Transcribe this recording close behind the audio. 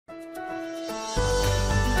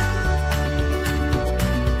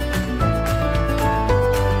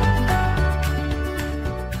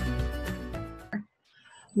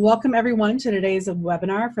Welcome everyone to today's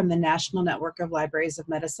webinar from the National Network of Libraries of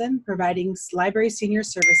Medicine, providing library senior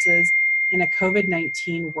services in a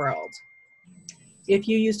COVID-19 world. If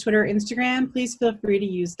you use Twitter or Instagram, please feel free to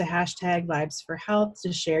use the hashtag #LivesForHealth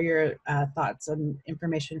to share your thoughts and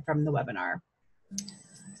information from the webinar.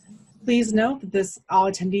 Please note that all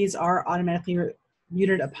attendees are automatically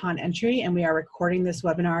muted upon entry, and we are recording this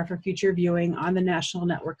webinar for future viewing on the National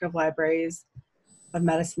Network of Libraries of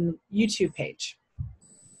Medicine YouTube page.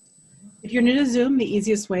 If you're new to Zoom, the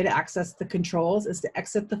easiest way to access the controls is to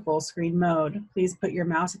exit the full screen mode. Please put your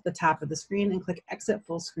mouse at the top of the screen and click exit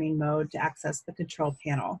full screen mode to access the control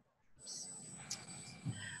panel.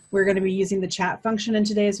 We're going to be using the chat function in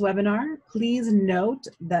today's webinar. Please note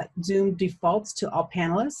that Zoom defaults to all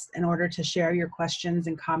panelists. In order to share your questions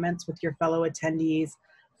and comments with your fellow attendees,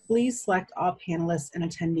 please select all panelists and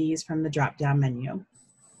attendees from the drop-down menu.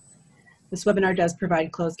 This webinar does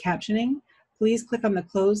provide closed captioning. Please click on the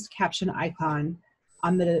closed caption icon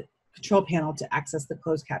on the control panel to access the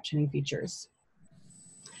closed captioning features.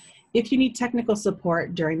 If you need technical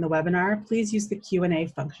support during the webinar, please use the Q&A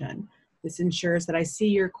function. This ensures that I see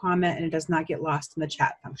your comment and it does not get lost in the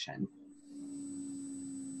chat function.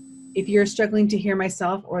 If you're struggling to hear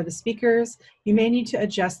myself or the speakers, you may need to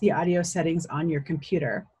adjust the audio settings on your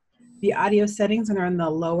computer. The audio settings are on the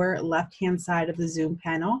lower left-hand side of the Zoom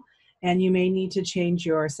panel, and you may need to change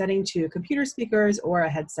your setting to computer speakers or a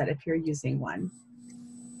headset if you're using one.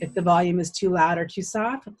 If the volume is too loud or too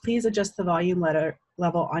soft, please adjust the volume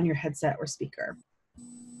level on your headset or speaker.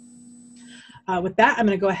 With that, I'm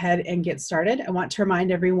going to go ahead and get started. I want to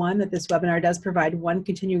remind everyone that this webinar does provide one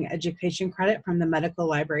continuing education credit from the Medical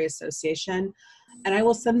Library Association, and I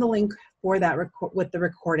will send the link for that with the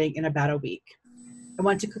recording in about a week. I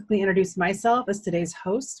want to quickly introduce myself as today's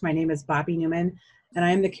host. My name is Bobby Newman, and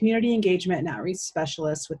I am the Community Engagement and Outreach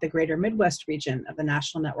Specialist with the Greater Midwest region of the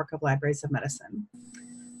National Network of Libraries of Medicine.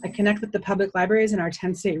 I connect with the public libraries in our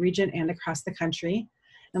 10-state region and across the country.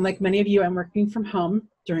 And like many of you, I'm working from home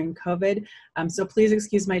during COVID, so please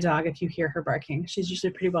excuse my dog if you hear her barking. She's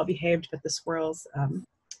usually pretty well behaved, but the squirrels are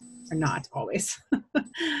not always.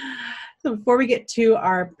 So before we get to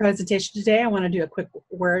our presentation today, I want to do a quick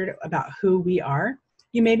word about who we are.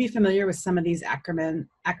 You may be familiar with some of these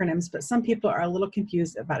acronyms, but some people are a little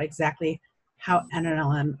confused about exactly how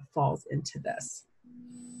NNLM falls into this.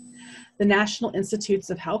 The National Institutes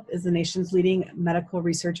of Health is the nation's leading medical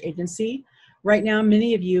research agency. Right now,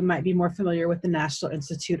 many of you might be more familiar with the National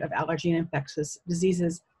Institute of Allergy and Infectious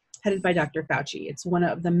Diseases, headed by Dr. Fauci. It's one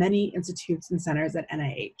of the many institutes and centers at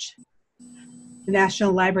NIH. The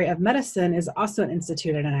National Library of Medicine is also an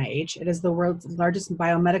institute at NIH. It is the world's largest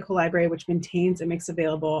biomedical library, which maintains and makes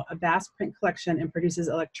available a vast print collection and produces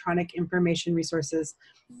electronic information resources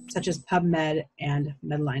such as PubMed and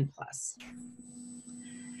Medline Plus.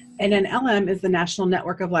 NNLM is the National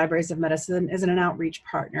Network of Libraries of Medicine, is an outreach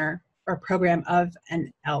partner or program of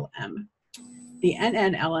NLM. The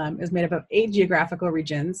NNLM is made up of 8 geographical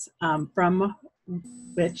regions, from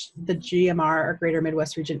which the GMR or Greater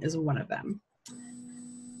Midwest region is one of them.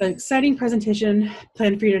 An exciting presentation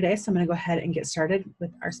planned for you today, so I'm going to go ahead and get started with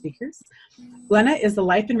our speakers. Glenna is the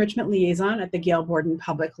Life Enrichment Liaison at the Gail Borden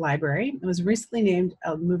Public Library. It was recently named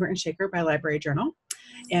a mover and shaker by Library Journal.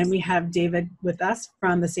 And we have David with us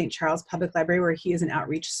from the St. Charles Public Library, where he is an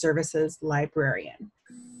outreach services librarian.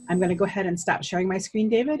 I'm going to go ahead and stop sharing my screen,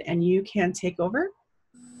 David, and you can take over.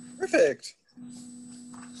 Perfect.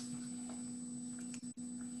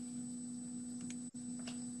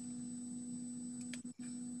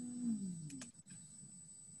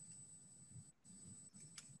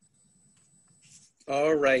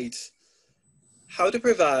 All right. How to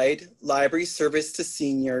provide library service to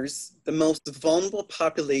seniors, the most vulnerable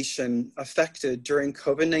population affected during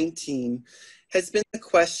COVID-19, has been the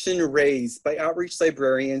question raised by outreach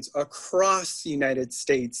librarians across the United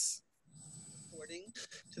States. According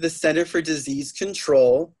to the Center for Disease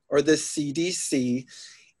Control, or the CDC,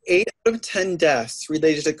 8 out of 10 deaths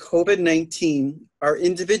related to COVID-19 are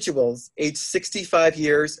individuals aged 65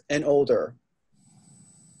 years and older.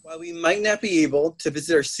 While we might not be able to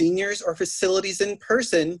visit our seniors or facilities in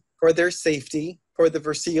person for their safety for the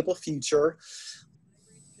foreseeable future,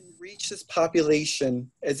 libraries can reach this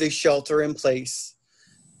population as they shelter in place.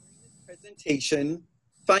 During this presentation,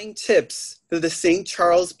 find tips that the St.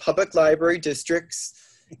 Charles Public Library Districts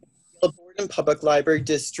and Gail Borden Public Library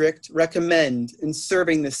District recommend in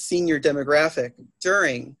serving the senior demographic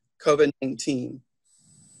during COVID-19.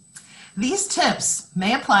 These tips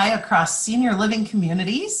may apply across senior living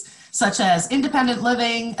communities, such as independent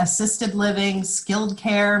living, assisted living, skilled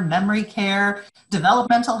care, memory care,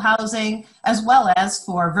 developmental housing, as well as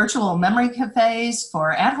for virtual memory cafes,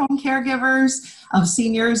 for at-home caregivers of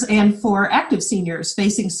seniors, and for active seniors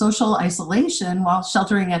facing social isolation while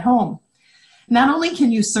sheltering at home. Not only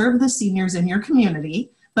can you serve the seniors in your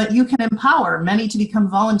community, but you can empower many to become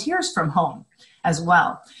volunteers from home as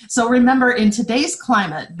well. So remember, in today's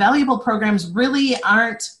climate, valuable programs really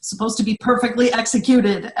aren't supposed to be perfectly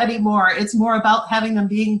executed anymore. It's more about having them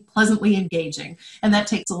being pleasantly engaging, and that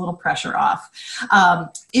takes a little pressure off.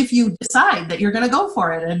 If you decide that you're going to go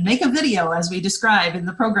for it and make a video, as we describe in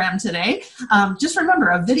the program today, just remember,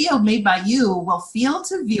 a video made by you will feel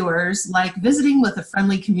to viewers like visiting with a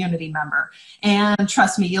friendly community member. And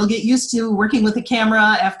trust me, you'll get used to working with a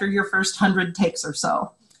camera after your first 100 takes or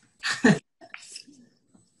so.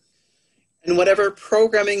 And whatever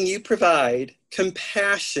programming you provide,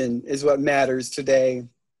 compassion is what matters today.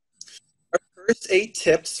 Our first 8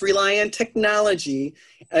 tips rely on technology,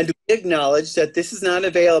 and we acknowledge that this is not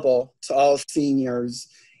available to all seniors.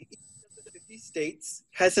 Each of the 50 states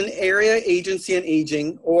has an Area Agency on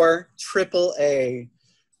Aging, or AAA.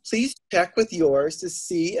 Please check with yours to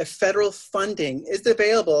see if federal funding is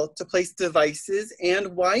available to place devices and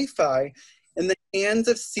Wi-Fi in the hands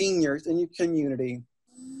of seniors in your community.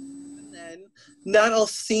 Not all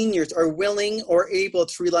seniors are willing or able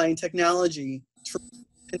to rely on technology to be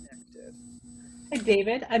connected. Hey,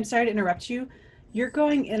 David, I'm sorry to interrupt you. You're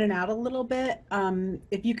going in and out a little bit.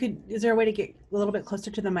 If you could, is there a way to get a little bit closer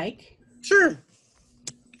to the mic? Sure.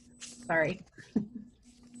 Sorry.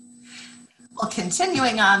 Well,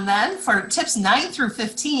 continuing on then, for tips 9 through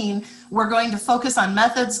 15, we're going to focus on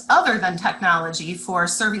methods other than technology for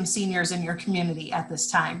serving seniors in your community at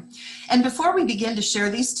this time. And before we begin to share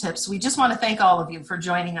these tips, we just want to thank all of you for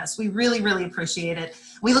joining us. We really, really appreciate it.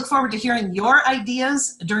 We look forward to hearing your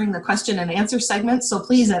ideas during the question and answer segment, so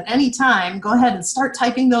please at any time, go ahead and start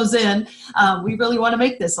typing those in. We really want to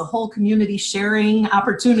make this a whole community sharing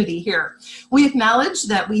opportunity here. We acknowledge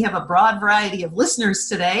that we have a broad variety of listeners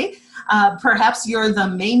today. Perhaps you're the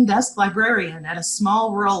main desk librarian at a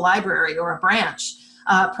small rural library or a branch.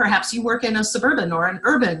 Perhaps you work in a suburban or an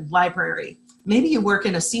urban library. Maybe you work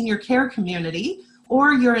in a senior care community,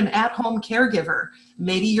 or you're an at-home caregiver.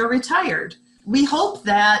 Maybe you're retired. We hope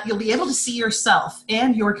that you'll be able to see yourself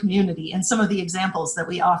and your community in some of the examples that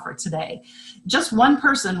we offer today. Just one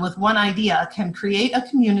person with one idea can create a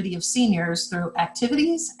community of seniors through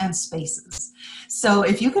activities and spaces. So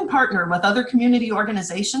if you can partner with other community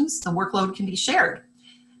organizations, the workload can be shared.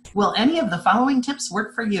 Will any of the following tips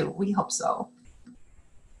work for you? We hope so.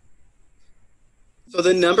 So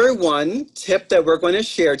the number 1 tip that we're going to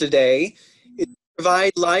share today is to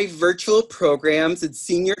provide live virtual programs at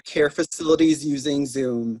senior care facilities using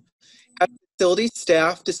Zoom. Have facility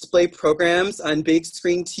staff display programs on big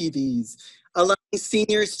screen TVs, allowing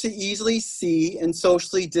seniors to easily see and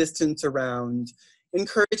socially distance around.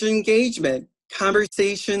 Encourage engagement,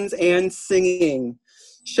 conversations, and singing.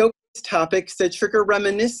 Showcase topics that trigger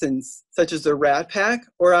reminiscence, such as the Rat Pack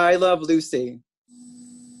or I Love Lucy.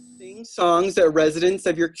 Sing songs that residents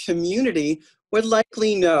of your community would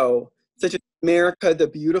likely know, such as America the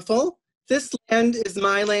Beautiful, This Land is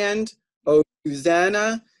My Land, Oh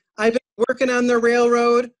Susanna, I've been working on the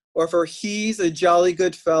railroad, or For He's a Jolly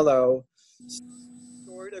Good Fellow.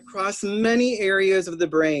 Stored across many areas of the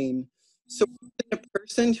brain, so a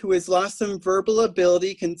person who has lost some verbal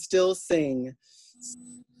ability can still sing.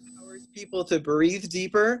 Empowers people to breathe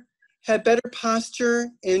deeper, have better posture,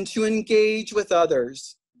 and to engage with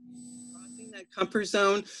others. Crossing that comfort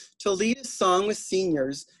zone to lead a song with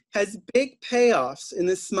seniors has big payoffs in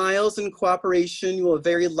the smiles and cooperation you will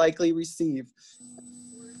very likely receive.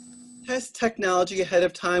 Test technology ahead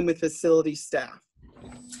of time with facility staff.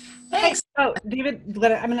 Thanks. Oh, David,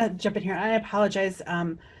 Glenna, I'm going to jump in here. I apologize.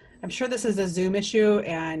 I'm sure this is a Zoom issue,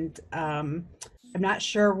 and I'm not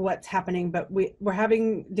sure what's happening, but we're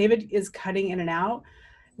having, David is cutting in and out.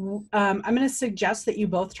 I'm going to suggest that you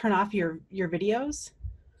both turn off your videos.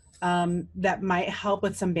 That might help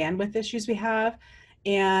with some bandwidth issues we have.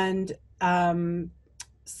 And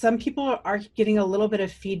some people are getting a little bit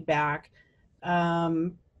of feedback.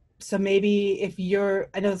 So maybe if you're,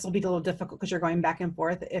 I know this will be a little difficult because you're going back and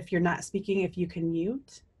forth. If you're not speaking, if you can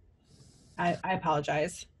mute. I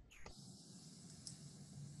apologize.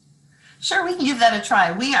 Sure, we can give that a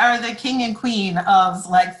try. We are the king and queen of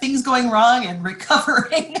like things going wrong and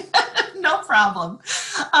recovering. No problem.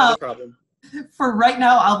 No problem. For right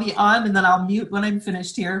now, I'll be on and then I'll mute when I'm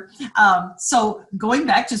finished here. So going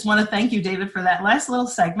back, just want to thank you, David, for that last little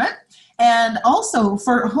segment. And also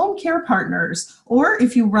for home care partners, or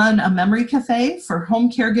if you run a memory cafe for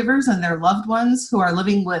home caregivers and their loved ones who are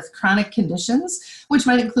living with chronic conditions, which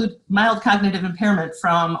might include mild cognitive impairment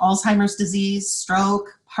from Alzheimer's disease, stroke,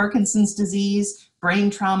 Parkinson's disease,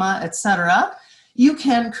 brain trauma, etc., you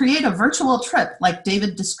can create a virtual trip like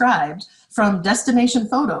David described from destination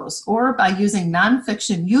photos or by using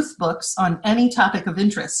nonfiction youth books on any topic of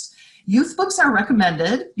interest. Youth books are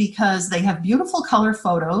recommended because they have beautiful color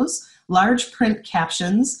photos, large print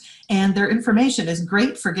captions, and their information is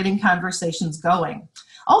great for getting conversations going.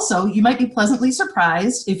 Also, you might be pleasantly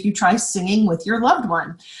surprised if you try singing with your loved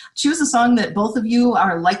one. Choose a song that both of you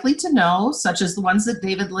are likely to know, such as the ones that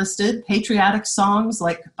David listed. Patriotic songs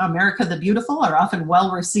like America the Beautiful are often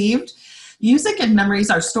well received. Music and memories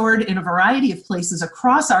are stored in a variety of places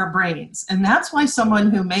across our brains, and that's why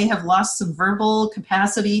someone who may have lost some verbal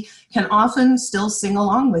capacity can often still sing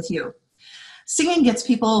along with you. Singing gets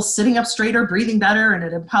people sitting up straighter, breathing better, and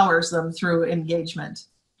it empowers them through engagement.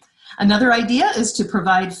 Another idea is to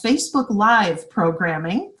provide Facebook Live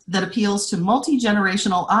programming that appeals to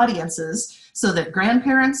multi-generational audiences so that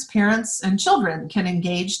grandparents, parents, and children can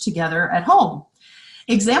engage together at home.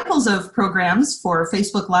 Examples of programs for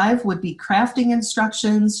Facebook Live would be crafting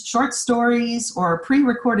instructions, short stories, or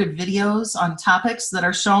pre-recorded videos on topics that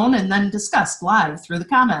are shown and then discussed live through the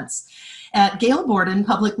comments. At Gail Borden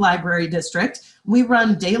Public Library District, we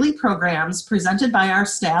run daily programs presented by our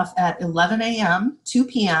staff at 11 a.m., 2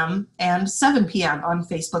 p.m., and 7 p.m. on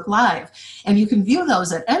Facebook Live. And you can view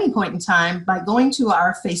those at any point in time by going to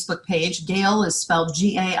our Facebook page. Gail is spelled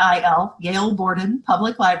G-A-I-L, Gail Borden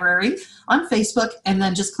Public Library on Facebook, and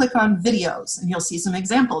then just click on videos, and you'll see some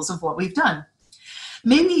examples of what we've done.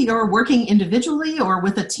 Maybe you're working individually or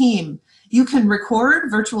with a team. You can record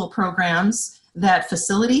virtual programs that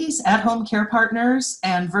facilities, at-home care partners,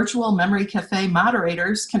 and virtual memory cafe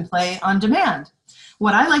moderators can play on demand.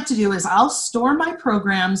 What I like to do is I'll store my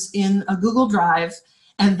programs in a Google Drive,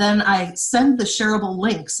 and then I send the shareable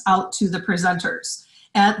links out to the presenters.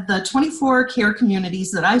 At the 24 care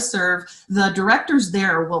communities that I serve, the directors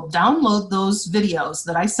there will download those videos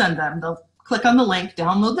that I send them. They'll click on the link,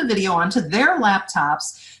 download the video onto their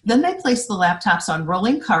laptops, then they place the laptops on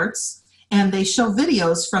rolling carts, and they show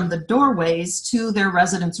videos from the doorways to their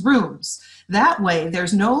residents' rooms. That way,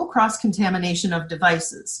 there's no cross-contamination of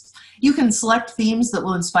devices. You can select themes that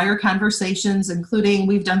will inspire conversations, including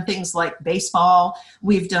we've done things like baseball,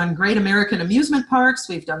 we've done Great American Amusement Parks,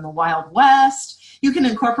 we've done the Wild West. You can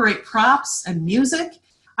incorporate props and music.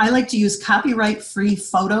 I like to use copyright-free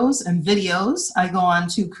photos and videos. I go on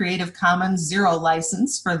to Creative Commons 0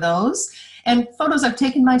 license for those, and photos I've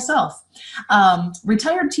taken myself.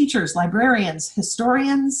 Retired teachers, librarians,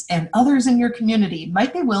 historians, and others in your community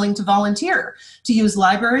might be willing to volunteer to use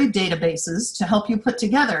library databases to help you put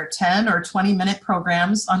together 10 or 20-minute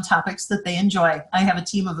programs on topics that they enjoy. I have a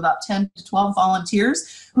team of about 10 to 12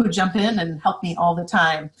 volunteers who jump in and help me all the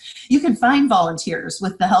time. You can find volunteers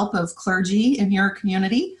with the help of clergy in your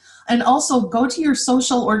community, and also go to your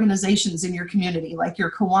social organizations in your community, like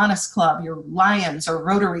your Kiwanis Club, your Lions, or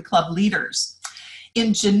Rotary Club leaders.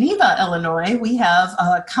 In Geneva, Illinois, we have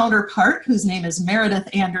a counterpart whose name is Meredith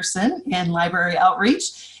Anderson in Library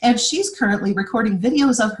Outreach, and she's currently recording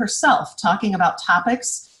videos of herself talking about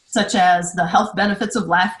topics such as the health benefits of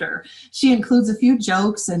laughter. She includes a few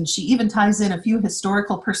jokes, and she even ties in a few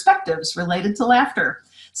historical perspectives related to laughter.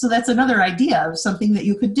 So that's another idea of something that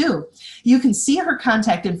you could do. You can see her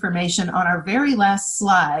contact information on our very last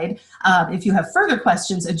slide if you have further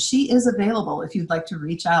questions, and she is available if you'd like to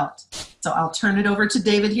reach out. So I'll turn it over to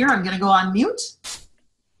David here. I'm going to go on mute.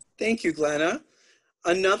 Thank you, Glenna.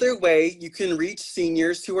 Another way you can reach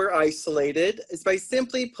seniors who are isolated is by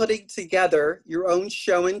simply putting together your own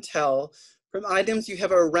show and tell from items you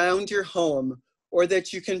have around your home, or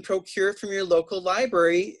that you can procure from your local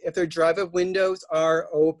library if their drive-up windows are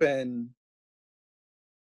open.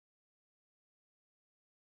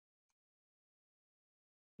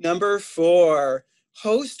 Number 4,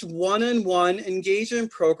 host one-on-one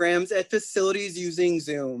engagement programs at facilities using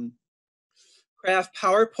Zoom. Craft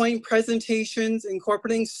PowerPoint presentations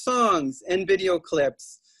incorporating songs and video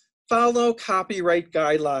clips. Follow copyright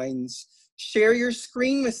guidelines. Share your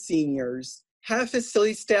screen with seniors. Have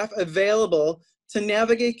facility staff available to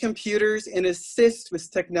navigate computers and assist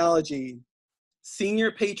with technology.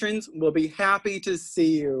 Senior patrons will be happy to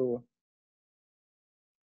see you.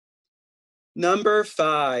 Number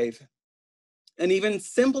 5, an even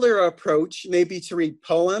simpler approach may be to read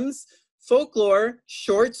poems, folklore,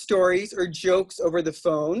 short stories, or jokes over the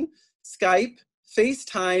phone, Skype,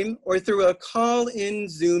 FaceTime, or through a call-in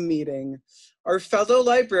Zoom meeting. Our fellow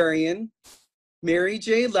librarian, Mary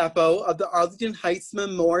J. Leppo of the Arlington Heights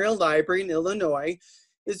Memorial Library in Illinois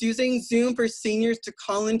is using Zoom for seniors to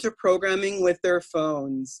call into programming with their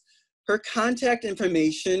phones. Her contact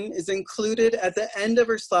information is included at the end of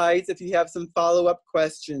her slides if you have some follow-up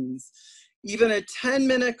questions. Even a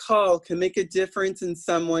 10-minute call can make a difference in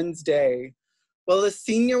someone's day. While a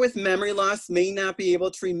senior with memory loss may not be able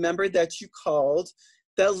to remember that you called,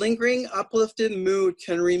 that lingering uplifted mood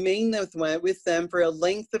can remain with them for a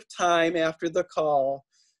length of time after the call.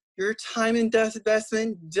 Your time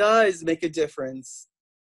investment does make a difference.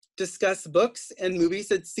 Discuss books and movies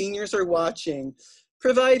that seniors are watching.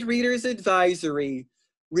 Provide readers advisory.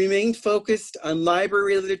 Remain focused on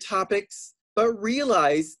library-related topics, but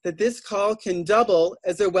realize that this call can double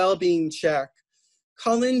as a well-being check.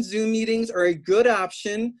 Call-in Zoom meetings are a good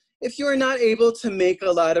option if you are not able to make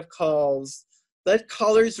a lot of calls. Let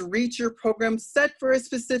callers reach your program set for a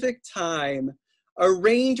specific time.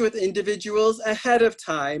 Arrange with individuals ahead of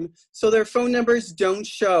time so their phone numbers don't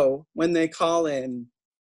show when they call in.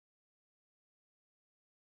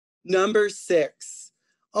 Number 6,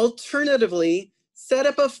 alternatively, set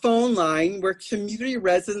up a phone line where community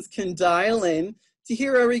residents can dial in to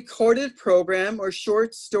hear a recorded program or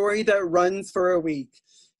short story that runs for a week.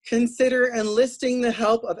 Consider enlisting the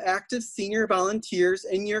help of active senior volunteers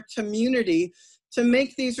in your community to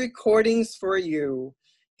make these recordings for you.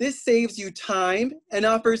 This saves you time and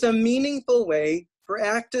offers a meaningful way for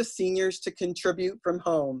active seniors to contribute from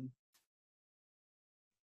home.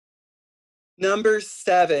 Number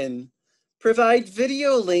 7, provide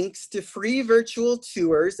video links to free virtual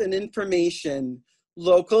tours and information,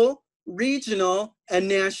 local, regional, and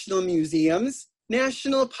national museums,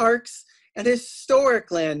 national parks, and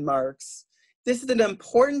historic landmarks. This is an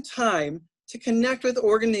important time to connect with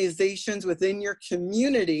organizations within your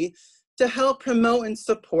community to help promote and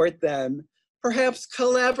support them. Perhaps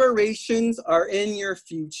collaborations are in your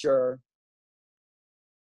future.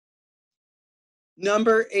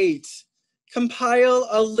 Number 8, compile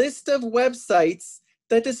a list of websites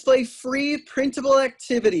that display free printable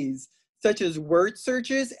activities, such as word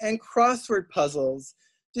searches and crossword puzzles.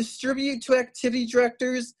 Distribute to activity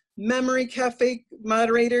directors, memory cafe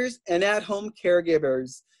moderators, and at-home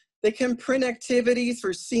caregivers. They can print activities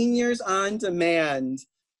for seniors on demand.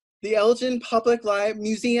 The Elgin Public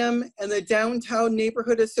Museum and the Downtown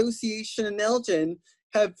Neighborhood Association in Elgin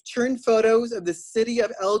have turned photos of the city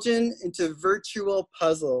of Elgin into virtual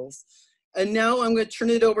puzzles. And now I'm going to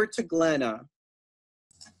turn it over to Glenna.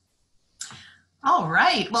 All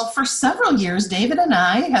right. Well, for several years, David and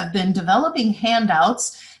I have been developing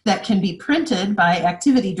handouts that can be printed by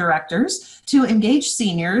activity directors to engage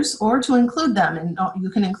seniors or to include them. And you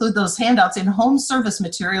can include those handouts in home service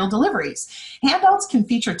material deliveries. Handouts can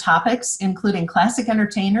feature topics including classic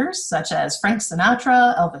entertainers such as Frank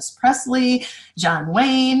Sinatra, Elvis Presley, John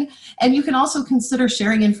Wayne, and you can also consider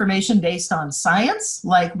sharing information based on science,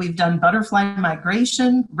 like we've done butterfly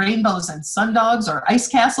migration, rainbows and sundogs, or ice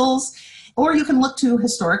castles. Or you can look to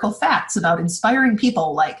historical facts about inspiring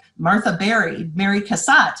people like Martha Berry, Mary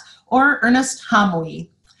Cassatt, or Ernest Hamwi.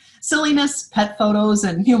 Silliness, pet photos,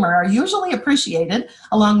 and humor are usually appreciated,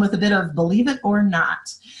 along with a bit of believe it or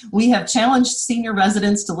not. We have challenged senior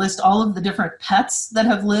residents to list all of the different pets that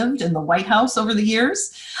have lived in the White House over the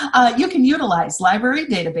years. You can utilize library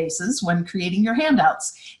databases when creating your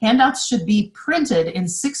handouts. Handouts should be printed in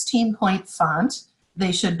 16-point font.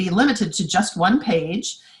 They should be limited to just one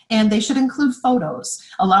page. And they should include photos,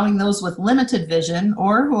 allowing those with limited vision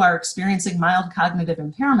or who are experiencing mild cognitive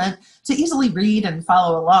impairment to easily read and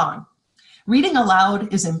follow along. Reading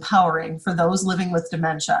aloud is empowering for those living with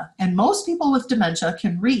dementia, and most people with dementia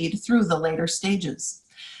can read through the later stages.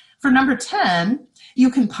 For number 10,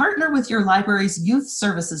 you can partner with your library's youth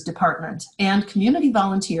services department and community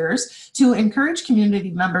volunteers to encourage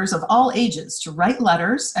community members of all ages to write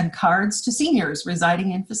letters and cards to seniors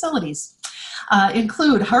residing in facilities.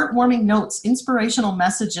 Include heartwarming notes, inspirational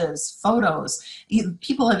messages, photos.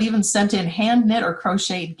 People have even sent in hand knit or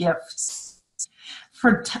crocheted gifts.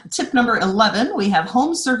 For tip number 11, we have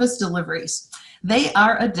home service deliveries. They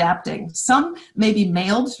are adapting. Some may be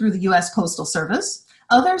mailed through the U.S. Postal Service.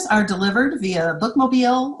 Others are delivered via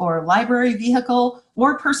bookmobile or library vehicle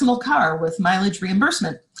or personal car with mileage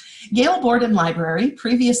reimbursement. Gail Borden Library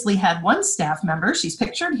previously had one staff member. She's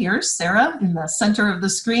pictured here, Sarah, in the center of the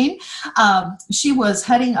screen. She was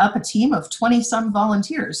heading up a team of 20-some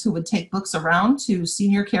volunteers who would take books around to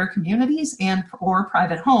senior care communities and or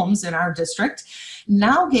private homes in our district.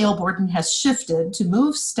 Now Gail Borden has shifted to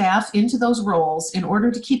move staff into those roles in order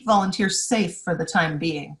to keep volunteers safe for the time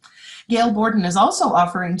being. Gail Borden is also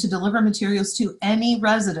offering to deliver materials to any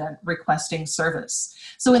resident requesting service.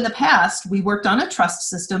 So in the past, we worked on a trust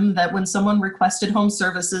system that when someone requested home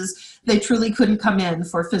services, they truly couldn't come in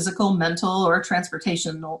for physical, mental, or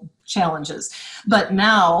transportational challenges. But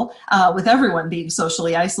now, with everyone being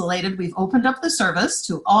socially isolated, we've opened up the service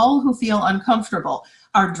to all who feel uncomfortable.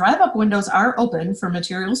 Our drive-up windows are open for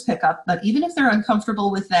materials pickup, but even if they're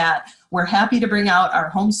uncomfortable with that, we're happy to bring out our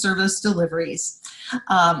home service deliveries.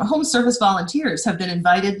 Home service volunteers have been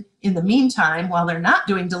invited in the meantime, while they're not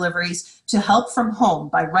doing deliveries, to help from home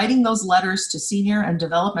by writing those letters to senior and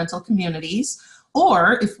developmental communities.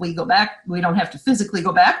 Or if we go back, we don't have to physically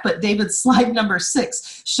go back, but David's slide number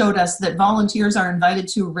 6 showed us that volunteers are invited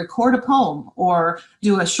to record a poem or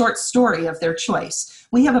do a short story of their choice.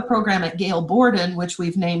 We have a program at Gail Borden, which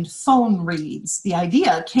we've named Phone Reads. The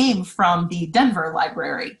idea came from the Denver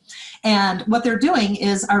Library. And what they're doing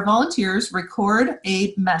is our volunteers record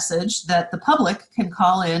a message that the public can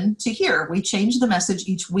call in to hear. We change the message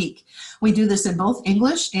each week. We do this in both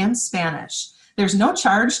English and Spanish. There's no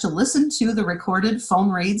charge to listen to the recorded phone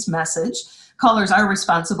reads message. Callers are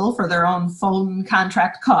responsible for their own phone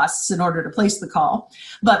contract costs in order to place the call.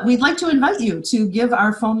 But we'd like to invite you to give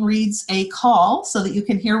our phone reads a call so that you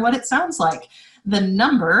can hear what it sounds like. The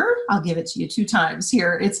number, I'll give it to you 2 times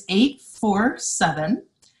here. It's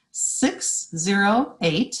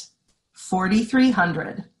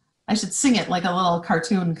 847-608-4300. I should sing it like a little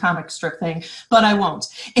cartoon comic strip thing, but I won't.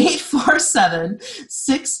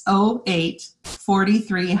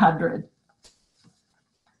 847-608-4300.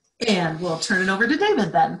 And we'll turn it over to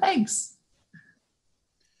David then. Thanks.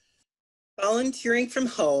 Volunteering from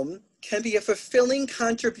home can be a fulfilling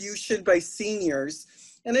contribution by seniors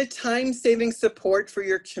and a time-saving support for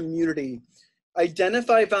your community.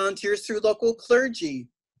 Identify volunteers through local clergy,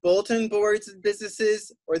 bulletin boards and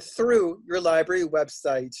businesses, or through your library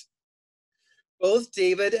website. Both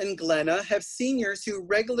David and Glenna have seniors who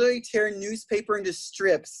regularly tear newspaper into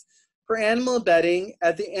strips for animal bedding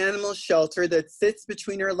at the animal shelter that sits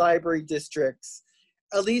between our library districts.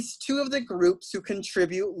 At least 2 of the groups who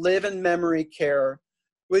contribute live in memory care.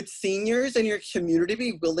 Would seniors in your community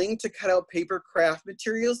be willing to cut out paper craft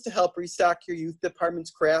materials to help restock your youth department's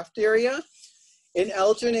craft area? In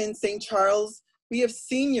Elgin and St. Charles, we have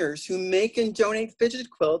seniors who make and donate fidget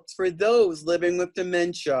quilts for those living with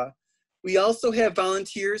dementia. We also have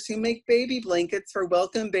volunteers who make baby blankets for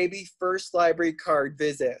Welcome Baby First Library card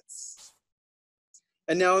visits.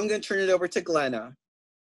 And now I'm going to turn it over to Glenna.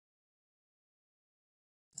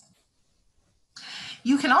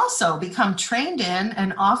 You can also become trained in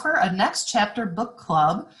and offer a Next Chapter Book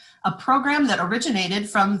Club, a program that originated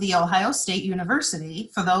from The Ohio State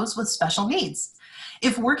University for those with special needs.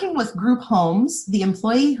 If working with group homes, the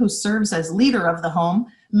employee who serves as leader of the home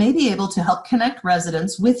may be able to help connect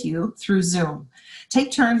residents with you through Zoom.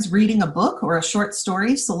 Take turns reading a book or a short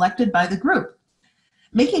story selected by the group,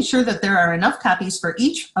 making sure that there are enough copies for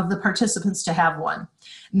each of the participants to have one.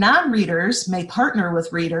 Non-readers may partner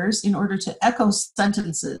with readers in order to echo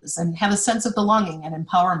sentences and have a sense of belonging and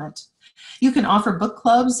empowerment. You can offer book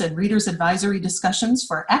clubs and readers advisory discussions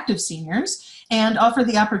for active seniors and offer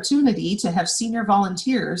the opportunity to have senior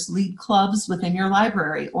volunteers lead clubs within your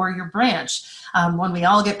library or your branch. When we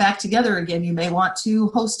all get back together again, you may want to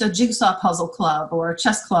host a jigsaw puzzle club or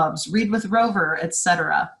chess clubs, read with Rover,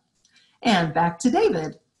 etc. And back to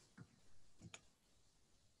David.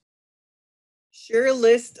 Share a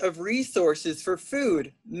list of resources for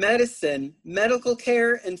food, medicine, medical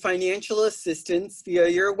care, and financial assistance via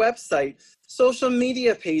your website, social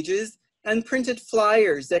media pages, and printed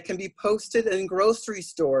flyers that can be posted in grocery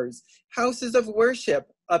stores, houses of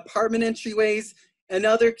worship, apartment entryways, and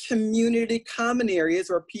other community common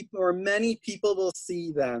areas where many people will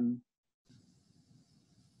see them.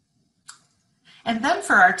 And then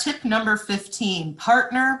for our tip number 15,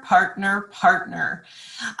 partner, partner, partner.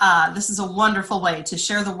 This is a wonderful way to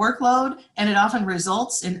share the workload, and it often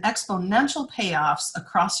results in exponential payoffs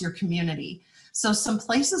across your community. So some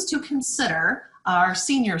places to consider are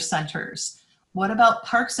senior centers. What about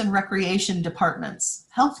parks and recreation departments,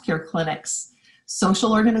 healthcare clinics,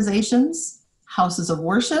 social organizations, houses of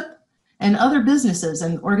worship, and other businesses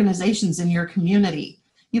and organizations in your community?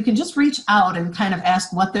 You can just reach out and kind of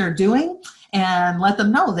ask what they're doing and let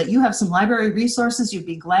them know that you have some library resources you'd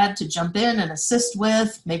be glad to jump in and assist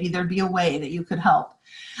with. Maybe there'd be a way that you could help.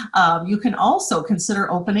 You can also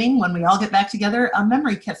consider opening, when we all get back together, a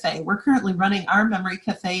memory cafe. We're currently running our memory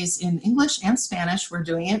cafes in English and Spanish. We're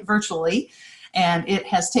doing it virtually. And it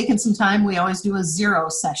has taken some time. We always do a 0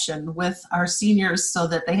 session with our seniors so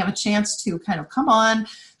that they have a chance to kind of come on,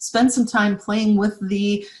 spend some time playing with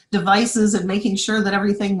the devices and making sure that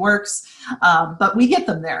everything works, but we get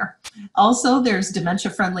them there. Also, there's Dementia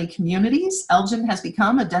Friendly Communities. Elgin has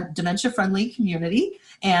become a Dementia Friendly community,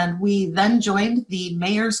 and we then joined the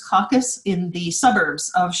Mayors Caucus in the suburbs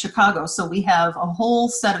of Chicago. So we have a whole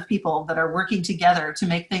set of people that are working together to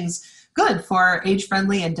make things good for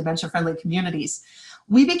age-friendly and dementia-friendly communities.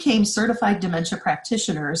 We became certified dementia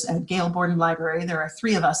practitioners at Gail Borden Library. There are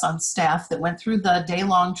 3 of us on staff that went through the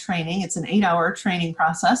day-long training. It's an 8-hour training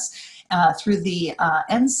process through the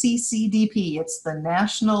NCCDP. It's the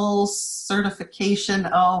National Certification,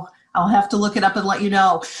 I'll have to look it up and let you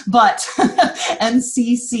know, but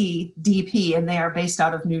NCCDP, and they are based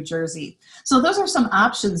out of New Jersey. So those are some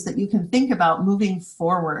options that you can think about moving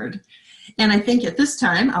forward. And I think at this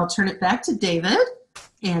time, I'll turn it back to David,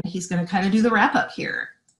 and he's going to kind of do the wrap up here.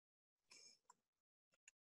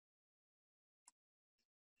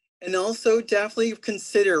 And also definitely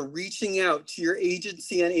consider reaching out to your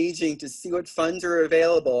agency on aging to see what funds are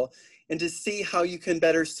available and to see how you can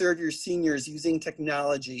better serve your seniors using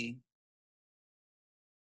technology.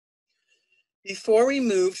 Before we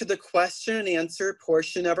move to the question and answer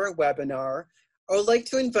portion of our webinar, I would like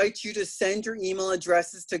to invite you to send your email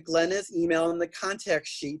addresses to Glenna's email in the contact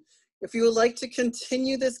sheet if you would like to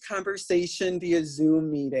continue this conversation via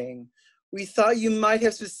Zoom meeting. We thought you might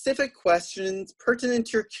have specific questions pertinent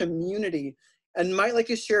to your community and might like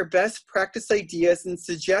to share best practice ideas and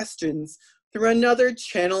suggestions through another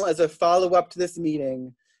channel as a follow-up to this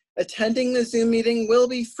meeting. Attending the Zoom meeting will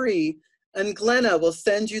be free, and Glenna will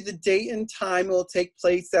send you the date and time it will take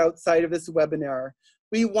place outside of this webinar.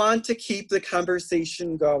 We want to keep the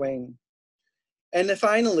conversation going. And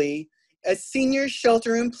finally, as seniors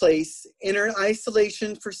shelter in place and are in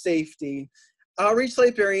isolation for safety, outreach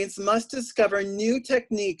librarians must discover new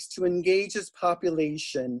techniques to engage this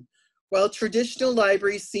population. While traditional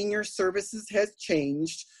library senior services has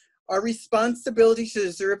changed, our responsibility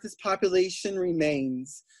to serve this population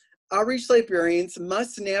remains. Outreach librarians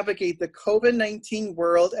must navigate the COVID-19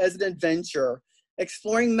 world as an adventure,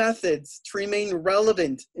 exploring methods to remain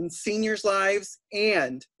relevant in seniors' lives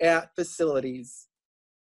and at facilities.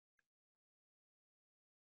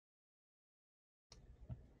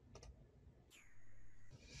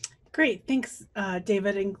 Great, thanks,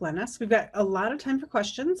 David and Glenna. So we've got a lot of time for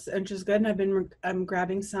questions, which is good. And I'm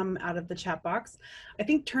grabbing some out of the chat box. I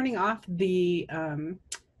think turning off the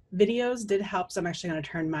videos did help, so I'm actually going to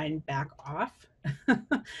turn mine back off.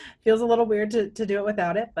 Feels a little weird to do it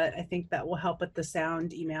without it, but I think that will help with the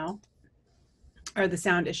sound email or the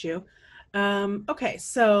sound issue. Okay,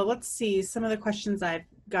 so let's see some of the questions I've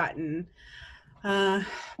gotten.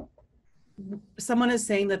 Someone is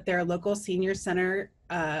saying that their local senior center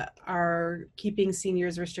are keeping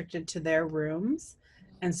seniors restricted to their rooms,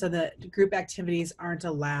 and so the group activities aren't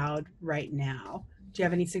allowed right now. Do you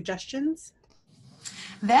have any suggestions?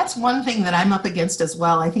 That's one thing that I'm up against as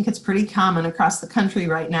well. I think it's pretty common across the country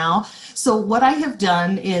right now. So what I have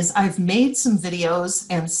done is I've made some videos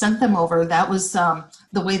and sent them over. That was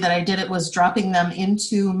the way that I did it, was dropping them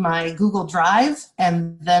into my Google Drive,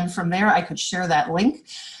 and then from there I could share that link.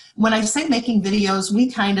 When I say making videos,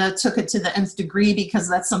 we kind of took it to the nth degree because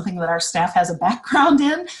that's something that our staff has a background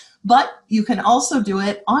in. But you can also do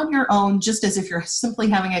it on your own, just as if you're simply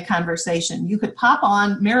having a conversation. You could pop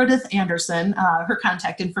on Meredith Anderson, her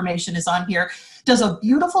contact information is on here, does a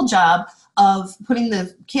beautiful job of putting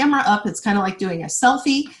the camera up. It's kind of like doing a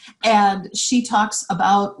selfie, and she talks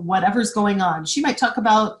about whatever's going on. She might talk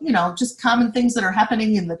about, you know, just common things that are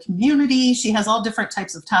happening in the community. She has all different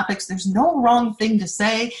types of topics. There's no wrong thing to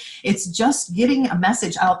say. It's just getting a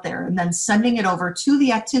message out there and then sending it over to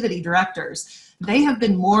the activity directors. They have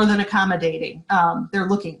been more than accommodating. They're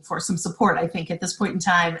looking for some support, I think, at this point in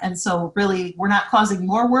time. And so really, we're not causing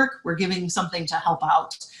more work. We're giving something to help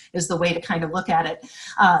out is the way to kind of look at it.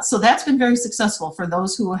 So that's been very successful for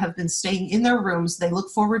those who have been staying in their rooms. They look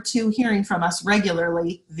forward to hearing from us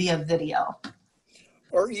regularly via video.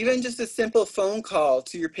 Or even just a simple phone call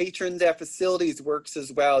to your patrons at facilities works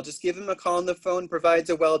as well. Just give them a call on the phone, provides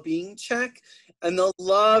a well-being check, and they'll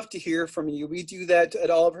love to hear from you. We do that at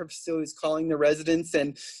all of our facilities, calling the residents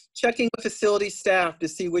and checking with facility staff to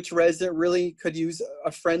see which resident really could use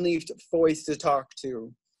a friendly voice to talk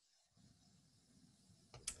to.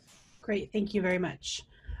 Great, thank you very much.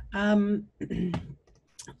 Another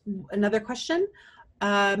question.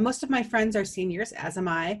 Most of my friends are seniors, as am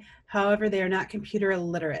I. However, they are not computer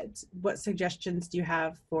illiterate. What suggestions do you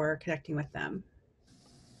have for connecting with them?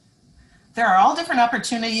 There are all different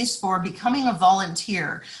opportunities for becoming a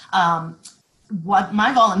volunteer. what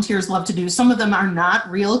my volunteers love to do. Some of them are not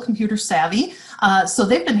real computer savvy, so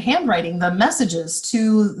they've been handwriting the messages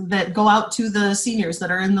that go out to the seniors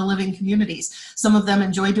that are in the living communities. Some of them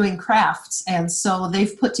enjoy doing crafts, and so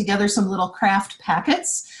they've put together some little craft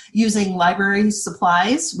packets using library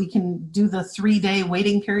supplies. We can do the 3-day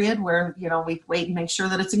waiting period where, you know, we wait and make sure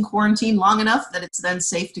that it's in quarantine long enough that it's then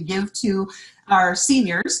safe to give to our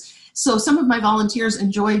seniors. So some of my volunteers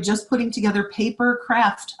enjoy just putting together paper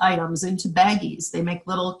craft items into baggies. They make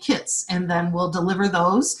little kits, and then we'll deliver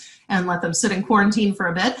those and let them sit in quarantine for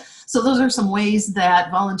a bit. So those are some ways that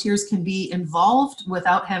volunteers can be involved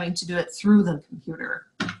without having to do it through the computer.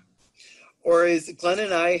 Or as Glenn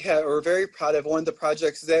and I are very proud of, one of the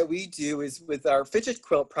projects that we do is with our fidget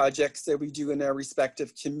quilt projects that we do in our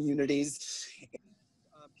respective communities.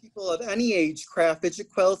 People of any age craft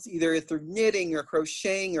fidget quilts either through knitting or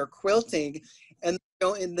crocheting or quilting, and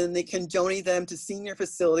then they can donate them to senior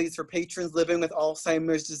facilities for patrons living with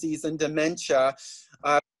Alzheimer's disease and dementia.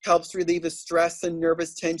 Helps relieve the stress and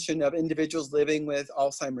nervous tension of individuals living with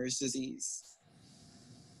Alzheimer's disease.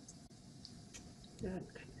 Good.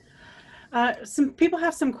 Some people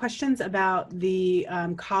have some questions about the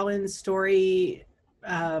Collins story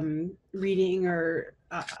reading or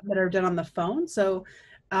that are done on the phone. So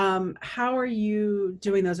how are you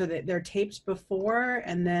doing those? Are they're taped before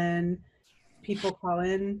and then people call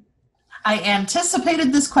in? I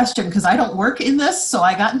anticipated this question because I don't work in this, so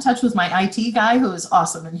I got in touch with my IT guy who is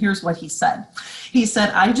awesome, and here's what he said. He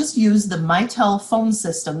said, I just use the Mitel phone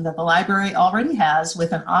system that the library already has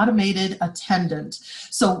with an automated attendant.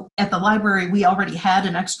 So at the library, we already had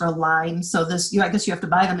an extra line, so this, I guess you have to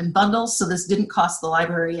buy them in bundles, so this didn't cost the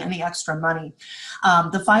library any extra money.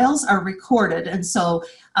 The files are recorded, and so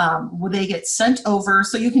they get sent over,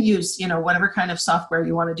 so you can use, you know, whatever kind of software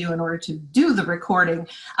you want to do in order to do the recording.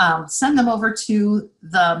 Send them over to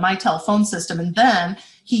the Mitel phone system, and then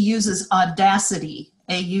he uses Audacity,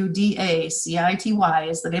 A-U-D-A-C-I-T-Y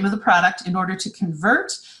is the name of the product, in order to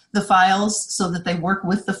convert the files so that they work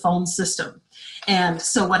with the phone system. And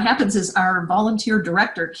so what happens is our volunteer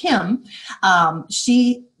director, Kim,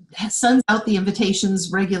 she sends out the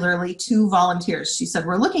invitations regularly to volunteers. She said,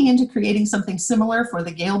 we're looking into creating something similar for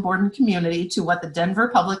the Gail Borden community to what the Denver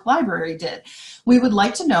Public Library did. We would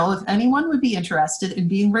like to know if anyone would be interested in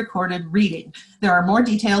being recorded reading. There are more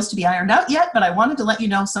details to be ironed out yet, but I wanted to let you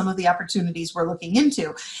know some of the opportunities we're looking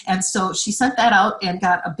into. And so she sent that out and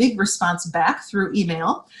got a big response back through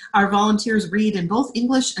email. Our volunteers read in both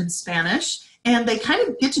English and Spanish, and they kind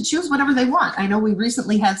of get to choose whatever they want. I know we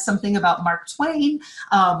recently had something about Mark Twain.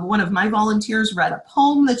 One of my volunteers read a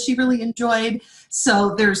poem that she really enjoyed.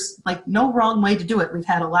 So there's like no wrong way to do it. We've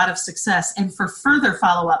had a lot of success. And for further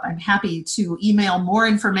follow-up, I'm happy to email more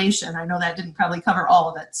information. I know that didn't probably cover all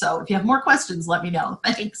of it. So if you have more questions, let me know.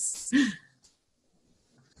 Thanks.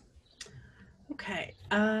 Okay,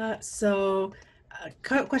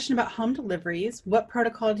 question about home deliveries. What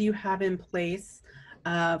protocol do you have in place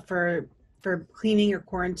for cleaning or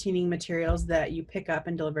quarantining materials that you pick up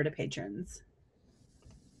and deliver to patrons?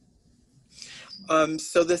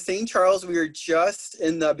 So the St. Charles, we are just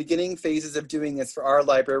in the beginning phases of doing this for our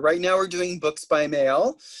library. Right now we're doing books by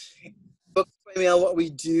mail. Books by mail, what we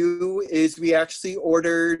do is we actually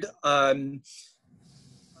ordered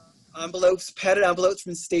envelopes, padded envelopes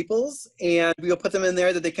from Staples, and we'll put them in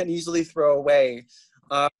there that they can easily throw away.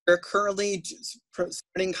 We're currently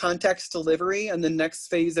starting contacts delivery in the next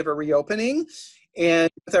phase of a reopening.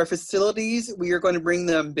 And with our facilities, we are going to bring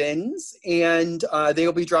them bins, and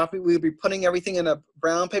we'll be putting everything in a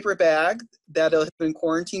brown paper bag that has been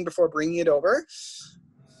quarantined before bringing it over.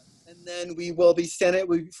 And then we will be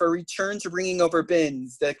for returns, we're bringing over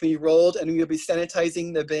bins that can be rolled, and we will be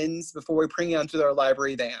sanitizing the bins before we bring it onto our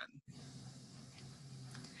library van.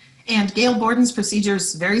 And Gail Borden's procedure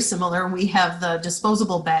is very similar. We have the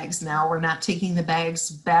disposable bags now. We're not taking the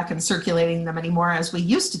bags back and circulating them anymore as we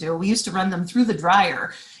used to do. We used to run them through the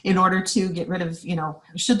dryer in order to get rid of, you know,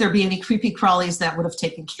 should there be any creepy crawlies that would have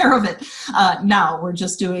taken care of it. Now we're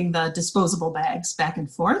just doing the disposable bags back and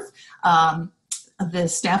forth. The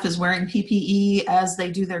staff is wearing PPE as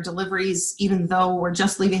they do their deliveries, even though we're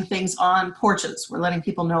just leaving things on porches. We're letting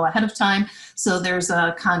people know ahead of time, so there's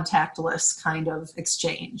a contactless kind of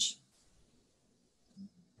exchange.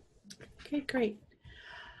 Okay, great.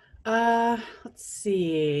 Let's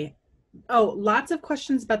see. Oh, lots of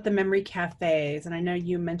questions about the memory cafes, and I know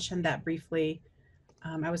you mentioned that briefly.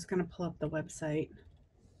 I was going to pull up the website.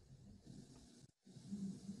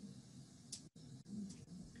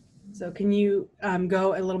 So can you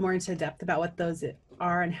go a little more into depth about what those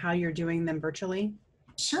are and how you're doing them virtually?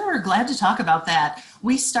 Sure, glad to talk about that.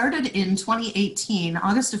 We started in 2018,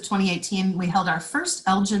 August of 2018, we held our first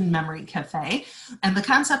Elgin Memory Cafe. And the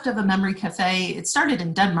concept of a memory cafe, it started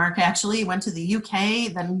in Denmark actually, went to the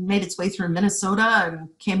UK, then made its way through Minnesota and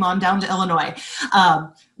came on down to Illinois.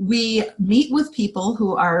 We meet with people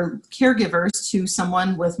who are caregivers to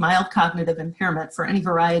someone with mild cognitive impairment for any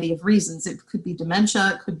variety of reasons. It could be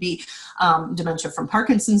dementia, it could be dementia from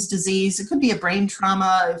Parkinson's disease, it could be a brain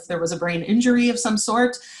trauma if there was a brain injury of some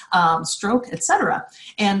sort, stroke, etc.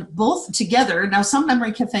 And both together, now some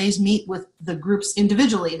memory cafes meet with the groups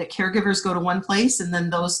individually. The caregivers go to one place and then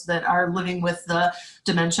those that are living with the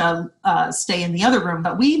dementia stay in the other room,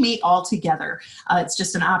 but we meet all together. It's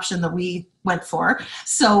just an option that we went for.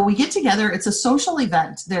 So we get together, it's a social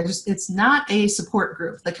event. It's not a support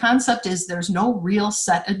group. The concept is there's no real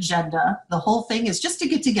set agenda. The whole thing is just to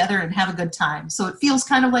get together and have a good time. So it feels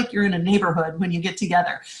kind of like you're in a neighborhood when you get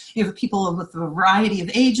together. You have people with a variety of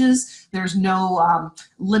ages. There's no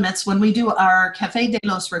limits. When we do our Café de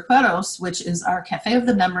los Recuerdos, which is our Cafe of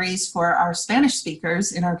the Memories for our Spanish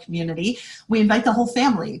speakers in our community, we invite the whole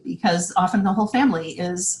family because often the whole family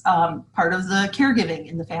is part of the caregiving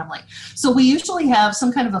in the family. So we usually have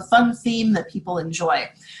some kind of a fun theme that people enjoy.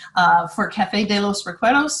 For Café de los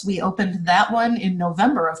Recuerdos, we opened that one in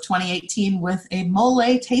November of 2018 with a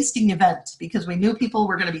mole tasting event because we knew people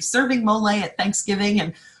were going to be serving mole at Thanksgiving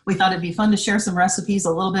and we thought it'd be fun to share some recipes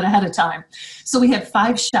a little bit ahead of time. So we had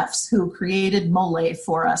 5 chefs who created mole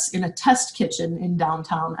for us in a test kitchen in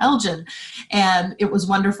downtown Elgin. And it was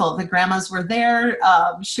wonderful. The grandmas were there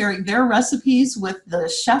sharing their recipes with the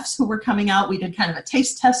chefs who were coming out. We did kind of a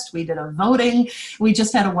taste test. We did a voting. We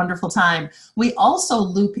just had a wonderful time. We also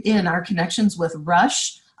loop in our connections with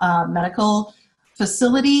Rush Medical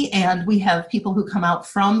Facility, and we have people who come out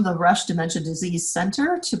from the Rush Dementia Disease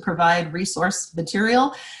Center to provide resource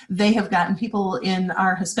material. They have gotten people in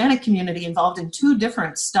our Hispanic community involved in 2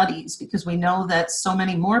 different studies because we know that so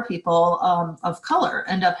many more people of color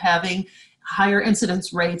end up having higher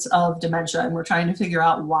incidence rates of dementia, and we're trying to figure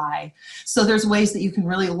out why. So there's ways that you can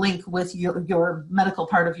really link with your medical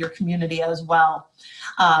part of your community as well.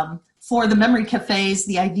 For the memory cafes,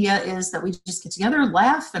 the idea is that we just get together,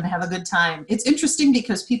 laugh, and have a good time. It's interesting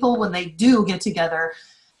because people, when they do get together,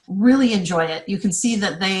 really enjoy it. You can see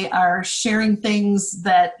that they are sharing things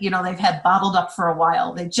that, you know, they've had bottled up for a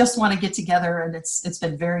while. They just want to get together, and it's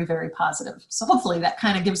been very, very positive. So hopefully that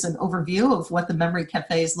kind of gives an overview of what the memory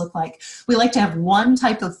cafes look like. We like to have one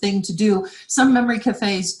type of thing to do. Some memory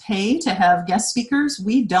cafes pay to have guest speakers.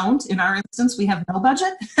 We don't. In our instance, we have no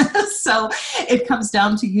budget. So it comes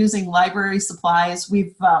down to using library supplies.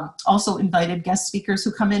 We've also invited guest speakers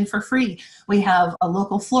who come in for free. We have a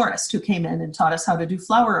local florist who came in and taught us how to do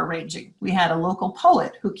flower arranging. We had a local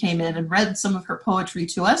poet who came in and read some of her poetry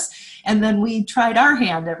to us, and then we tried our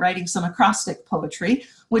hand at writing some acrostic poetry,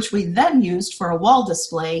 which we then used for a wall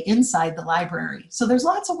display inside the library. So there's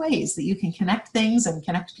lots of ways that you can connect things and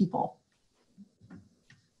connect people.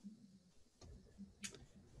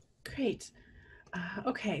 Great.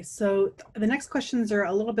 Okay, so the next questions are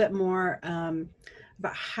a little bit more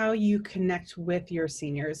about how you connect with your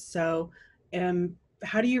seniors. So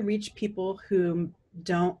how do you reach people who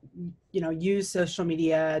don't, use social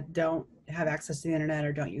media, don't have access to the internet,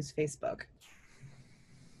 or don't use Facebook?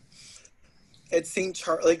 At St.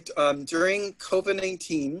 Charles, during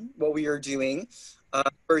COVID-19, what we are doing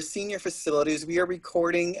for senior facilities, we are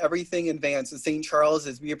recording everything in advance. At St.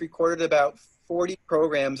 Charles, we have recorded about 40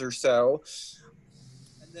 programs or so.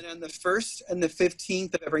 And then on the 1st and the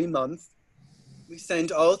 15th of every month, we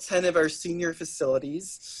send all 10 of our senior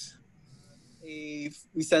facilities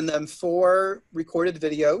we send them 4 recorded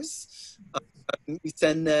videos. We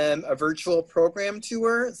send them a virtual program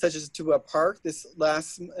tour, such as to a park. This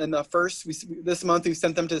month we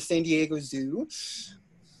sent them to the San Diego Zoo,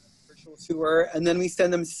 virtual tour, and then we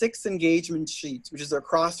send them 6 engagement sheets, which is their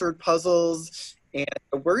crossword puzzles and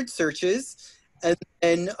word searches. And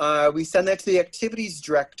then we send that to the activities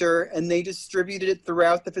director, and they distribute it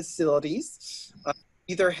throughout the facilities.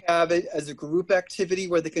 Either have it as a group activity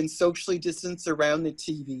where they can socially distance around the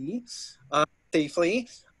TV safely,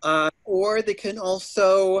 or they can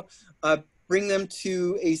also bring them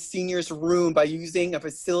to a senior's room by using a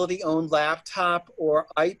facility-owned laptop or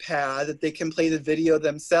iPad that they can play the video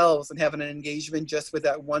themselves and have an engagement just with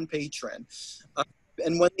that one patron.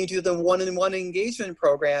 And when they do the one-on-one engagement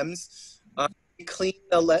programs, they clean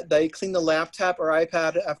the laptop or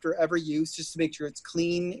iPad after every use just to make sure it's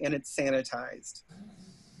clean and it's sanitized.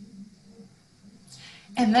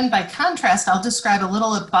 And then by contrast, I'll describe a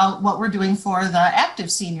little about what we're doing for the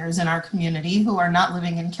active seniors in our community who are not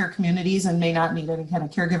living in care communities and may not need any kind of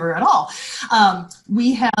caregiver at all.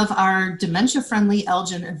 We have our Dementia Friendly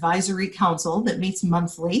Elgin Advisory Council that meets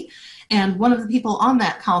monthly. And one of the people on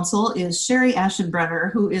that council is Sherry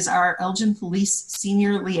Aschenbrenner, who is our Elgin Police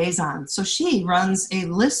Senior Liaison. So she runs a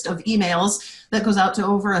list of emails that goes out to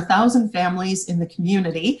over 1,000 families in the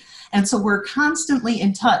community. And so we're constantly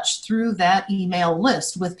in touch through that email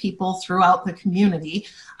list with people throughout the community.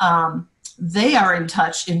 They are in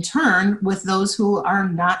touch in turn with those who are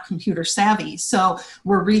not computer savvy. So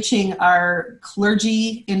we're reaching our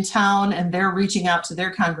clergy in town and they're reaching out to their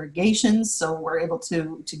congregations. So we're able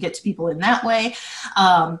to get to people in that way.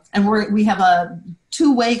 And we have a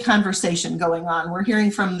two-way conversation going on. We're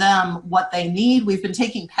hearing from them what they need. We've been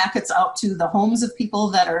taking packets out to the homes of people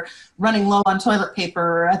that are running low on toilet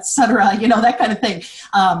paper, et cetera, you know, that kind of thing.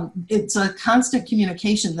 It's a constant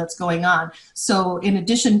communication that's going on. So in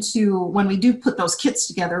addition to when we do put those kits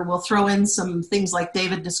together, we'll throw in some things like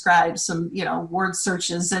David described, some, you know, word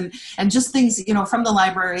searches and just things, you know, from the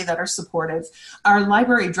library that are supportive. Our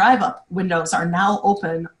library drive-up windows are now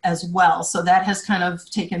open as well. So that has kind of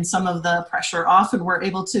taken some of the pressure off, and we're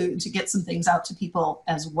able to get some things out to people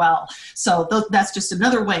as well. So that's just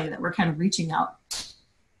another way that we're kind of reaching out.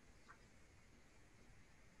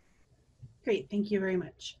 Great, thank you very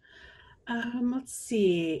much. Let's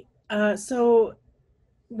see. So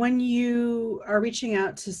when you are reaching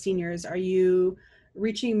out to seniors, are you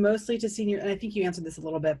reaching mostly to seniors? And I think you answered this a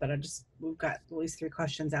little bit, but we've got at least 3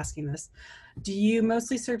 questions asking this. Do you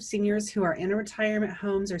mostly serve seniors who are in retirement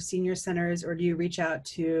homes or senior centers, or do you reach out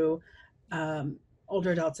to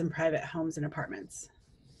older adults in private homes and apartments?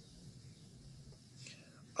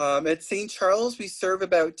 At St. Charles, we serve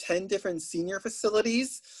about 10 different senior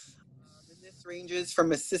facilities. And this ranges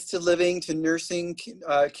from assisted living to nursing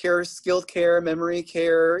care, skilled care, memory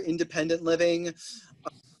care, independent living.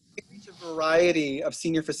 We reach a variety of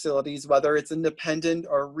senior facilities, whether it's independent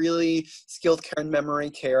or really skilled care and memory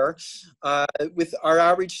care. With our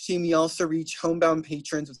outreach team, we also reach homebound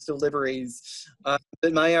patrons with deliveries.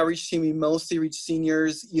 In my outreach team, we mostly reach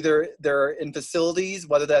seniors, either they're in facilities,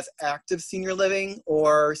 whether that's active senior living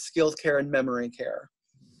or skilled care and memory care.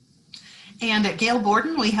 And at Gail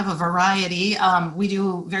Borden, we have a variety. We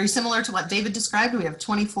do very similar to what David described. We have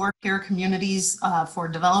 24 care communities for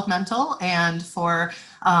developmental and for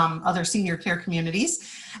other senior care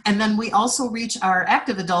communities. And then we also reach our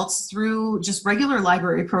active adults through just regular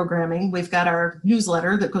library programming. We've got our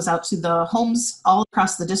newsletter that goes out to the homes all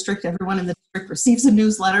across the district. Everyone in the district receives a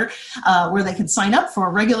newsletter where they can sign up for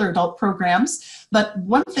regular adult programs. But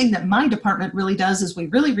one thing that my department really does is we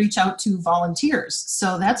really reach out to volunteers.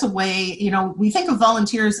 So that's a way, you know, we think of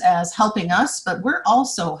volunteers as helping us, but we're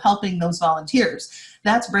also helping those volunteers.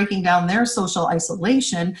 That's breaking down their social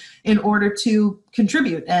isolation in order to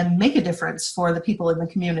contribute and make a difference for the people in the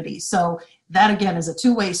community. So that, again, is a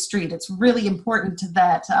two-way street. It's really important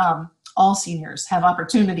that all seniors have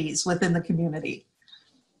opportunities within the community.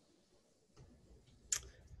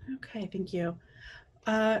 Okay, thank you.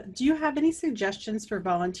 Do you have any suggestions for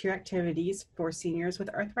volunteer activities for seniors with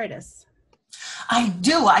arthritis? I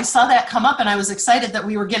do. I saw that come up and I was excited that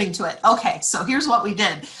we were getting to it. Okay, so here's what we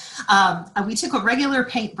did. We took a regular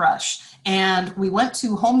paintbrush and we went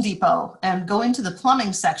to Home Depot and go into the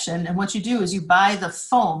plumbing section. And what you do is you buy the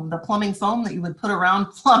foam, the plumbing foam that you would put around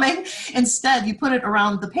plumbing. Instead, you put it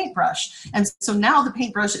around the paintbrush. And so now the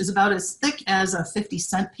paintbrush is about as thick as a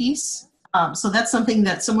 50-cent piece. So that's something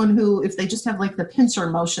that someone who, if they just have like the pincer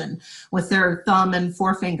motion with their thumb and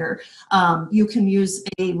forefinger, you can use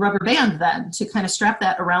a rubber band then to kind of strap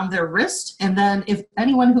that around their wrist. And then if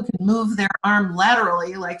anyone who can move their arm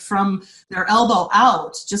laterally, like from their elbow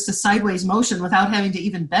out, just a sideways motion without having to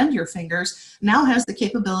even bend your fingers, now has the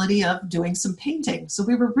capability of doing some painting. So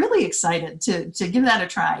we were really excited to give that a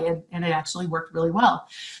try, and it actually worked really well.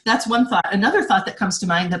 That's one thought. Another thought that comes to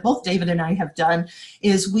mind that both David and I have done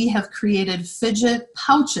is we have created fidget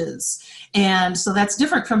pouches. And so that's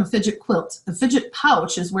different from a fidget quilt. A fidget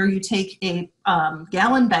pouch is where you take a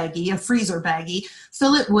gallon baggie, a freezer baggie,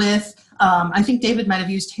 fill it with, I think David might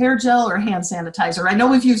have used hair gel or hand sanitizer. I know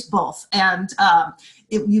we've used both. And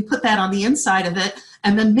you put that on the inside of it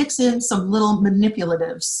and then mix in some little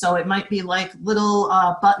manipulatives. So it might be like little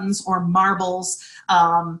buttons or marbles.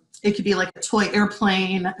 It could be like a toy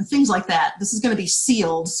airplane, things like that. This is going to be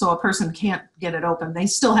sealed so a person can't get it open. They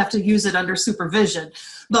still have to use it under supervision.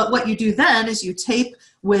 But what you do then is you tape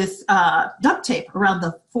with duct tape around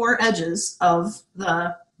the 4 edges of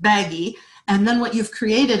the baggie, And then what you've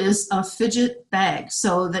created is a fidget bag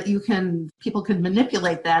so that people can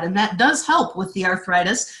manipulate that. And that does help with the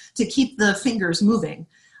arthritis to keep the fingers moving.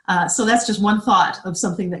 So that's just one thought of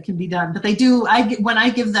something that can be done. But when I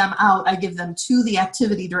give them out, I give them to the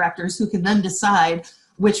activity directors who can then decide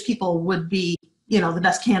which people would be, the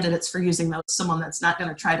best candidates for using those. Someone that's not going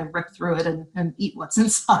to try to rip through it and eat what's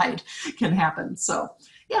inside can happen. So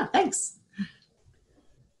yeah, thanks.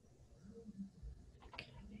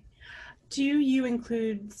 Do you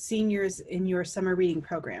include seniors in your summer reading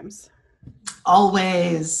programs?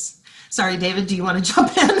 Always. Sorry, David, do you want to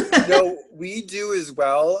jump in? No, we do as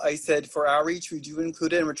well. I said for outreach, we do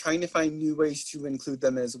include it, and we're trying to find new ways to include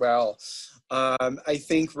them as well. I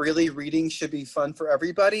think really reading should be fun for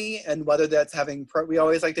everybody, and whether that's we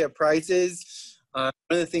always like to have prizes. One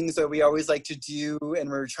of the things that we always like to do, and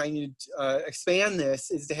we're trying to expand this,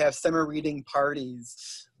 is to have summer reading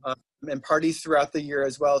parties. And parties throughout the year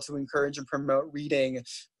as well to encourage and promote reading.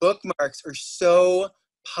 Bookmarks are so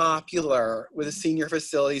popular with a senior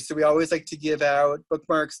facility, so we always like to give out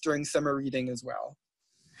bookmarks during summer reading as well.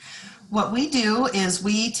 What we do is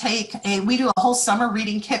we do a whole summer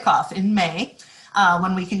reading kickoff in May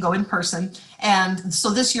when we can go in person. And so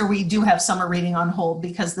this year we do have summer reading on hold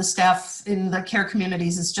because the staff in the care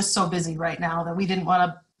communities is just so busy right now that we didn't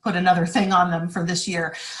want to put another thing on them for this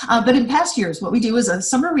year. But in past years, what we do is a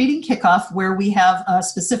summer reading kickoff where we have a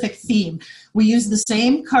specific theme. We use the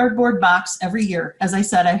same cardboard box every year. As I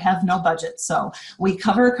said, I have no budget. So we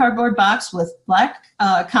cover a cardboard box with black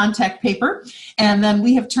contact paper, and then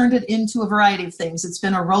we have turned it into a variety of things. It's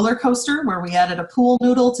been a roller coaster where we added a pool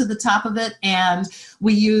noodle to the top of it, and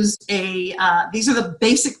we used these are the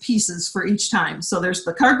basic pieces for each time. So there's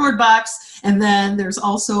the cardboard box, and then there's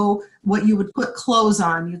also what you would put clothes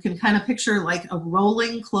on. You can kind of picture like a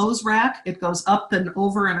rolling clothes rack. It goes up and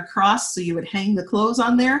over and across, so you would hang the clothes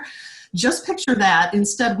on there. Just picture that.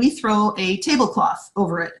 Instead, we throw a tablecloth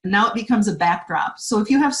over it, and now it becomes a backdrop. So if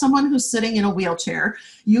you have someone who's sitting in a wheelchair,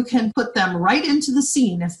 you can put them right into the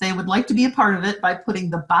scene if they would like to be a part of it by putting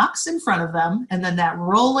the box in front of them and then that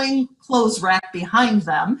rolling clothes rack behind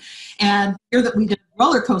them. And here that we did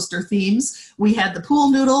roller coaster themes, we had the pool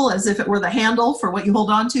noodle as if it were the handle for what you hold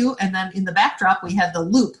on to, and then in the backdrop we had the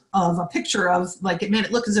loop of a picture of, like, it made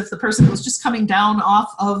it look as if the person was just coming down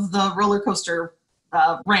off of the roller coaster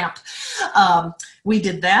ramp. We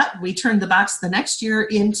did that. We turned the box the next year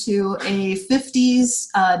into a 50s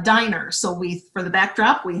diner. So for the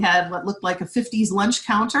backdrop, we had what looked like a 50s lunch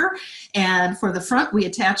counter. And for the front, we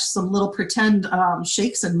attached some little pretend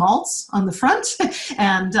shakes and malts on the front.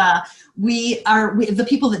 And the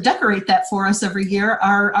people that decorate that for us every year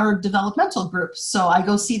are our developmental groups. So I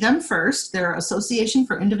go see them first. They're Association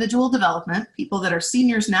for Individual Development, people that are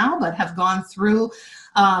seniors now but have gone through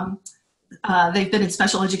they've been in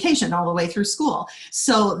special education all the way through school.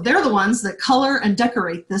 So they're the ones that color and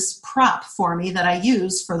decorate this prop for me that I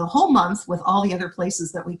use for the whole month with all the other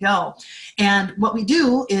places that we go. And what we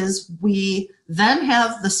do is we then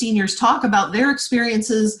have the seniors talk about their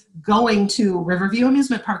experiences going to Riverview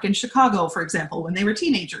Amusement Park in Chicago, for example, when they were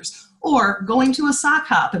teenagers, or going to a sock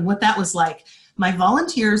hop and what that was like. My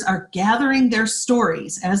volunteers are gathering their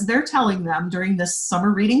stories as they're telling them during this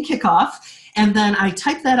summer reading kickoff. And then I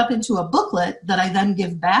type that up into a booklet that I then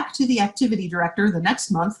give back to the activity director the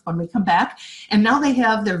next month when we come back. And now they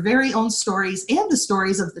have their very own stories and the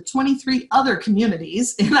stories of the 23 other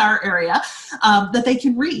communities in our area that they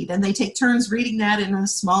can read. And they take turns reading that in a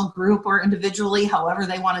small group or individually, however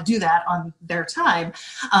they want to do that on their time.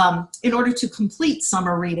 In order to complete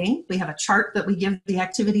summer reading, we have a chart that we give the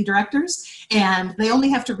activity directors, and they only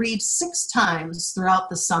have to read 6 times throughout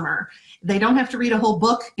the summer. They don't have to read a whole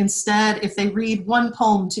book. Instead, if they read one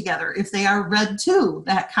poem together, if they are read to,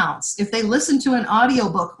 that counts. If they listen to an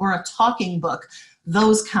audiobook or a talking book,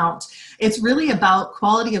 those count. It's really about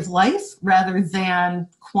quality of life rather than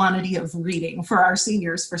quantity of reading for our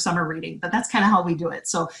seniors for summer reading. But that's kind of how we do it.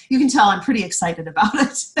 So you can tell I'm pretty excited about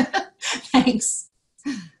it. Thanks.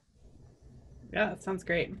 Yeah, that sounds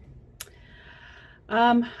great.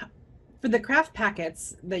 For the craft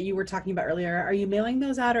packets that you were talking about earlier, are you mailing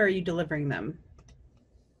those out or are you delivering them?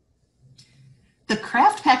 The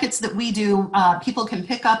craft packets that we do, people can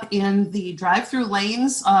pick up in the drive-through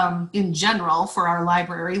lanes in general for our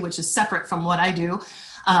library, which is separate from what I do.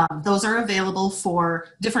 Those are available for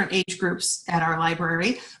different age groups at our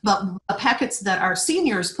library, but the packets that our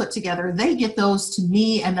seniors put together, they get those to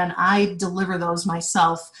me and then I deliver those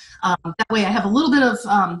myself. That way I have a little bit of,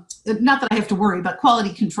 not that I have to worry, but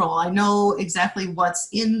quality control. I know exactly what's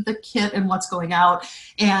in the kit and what's going out,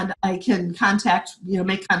 and I can contact,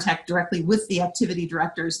 make contact directly with the activity community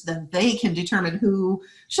directors, then they can determine who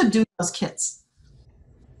should do those kits.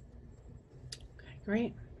 Okay,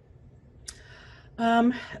 great.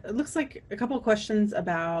 It looks like a couple of questions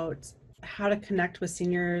about how to connect with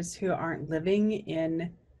seniors who aren't living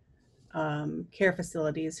in care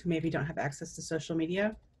facilities, who maybe don't have access to social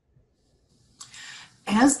media.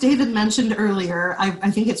 As David mentioned earlier,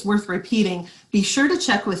 I think it's worth repeating, be sure to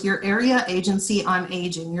check with your area agency on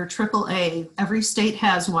aging, your AAA. Every state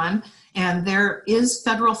has one, and there is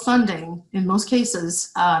federal funding in most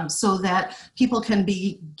cases so that people can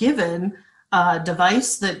be given a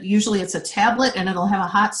device that usually it's a tablet and it'll have a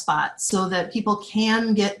hotspot so that people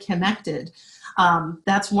can get connected.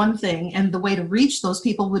 That's one thing. And the way to reach those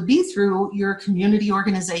people would be through your community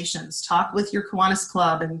organizations. Talk with your Kiwanis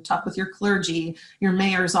Club and talk with your clergy, your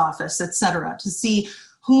mayor's office, etc., to see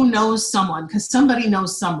who knows someone, because somebody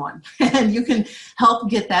knows someone, and you can help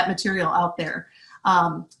get that material out there.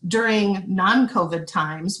 During non-COVID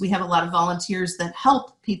times, we have a lot of volunteers that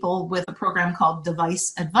help people with a program called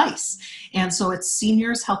Device Advice. And so it's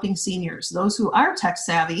seniors helping seniors. Those who are tech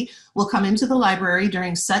savvy will come into the library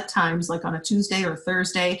during set times, like on a Tuesday or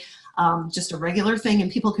Thursday, just a regular thing,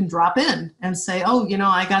 and people can drop in and say, oh, you know,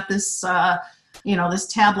 I got this, this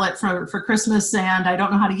tablet for Christmas and I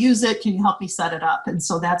don't know how to use it. Can you help me set it up? And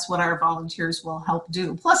so that's what our volunteers will help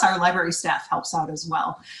do. Plus our library staff helps out as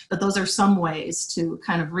well. But those are some ways to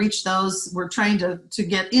kind of reach those. We're trying to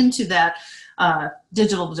get into that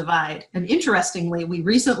digital divide. And interestingly, we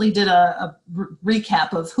recently did a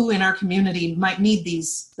recap of who in our community might need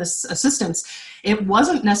this assistance. It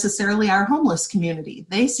wasn't necessarily our homeless community.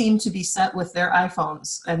 They seem to be set with their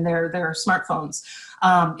iPhones and their smartphones.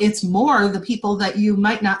 It's more the people that you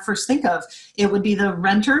might not first think of. It would be the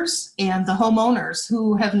renters and the homeowners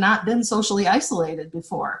who have not been socially isolated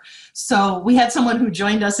before. So we had someone who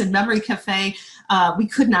joined us in Memory Cafe. We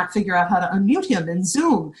could not figure out how to unmute him in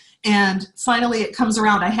Zoom. And finally it comes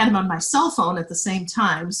around. I had him on my cell phone at the same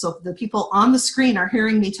time. So the people on the screen are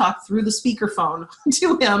hearing me talk through the speakerphone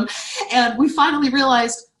to him. And we finally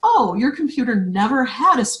realized, oh, your computer never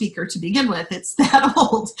had a speaker to begin with. It's that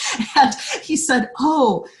old. And he said,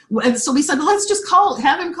 oh, and so we said, well, let's just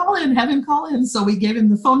have him call in. So we gave him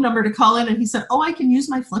the phone number to call in, and he said, oh, I can use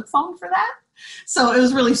my flip phone for that? So it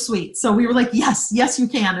was really sweet. So we were like, yes, you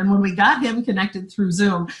can. And when we got him connected through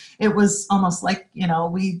Zoom, it was almost like,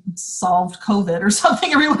 we solved COVID or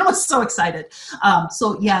something. Everyone was so excited.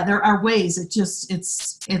 So yeah, there are ways.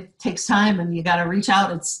 It takes time, and you got to reach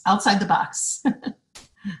out. It's outside the box.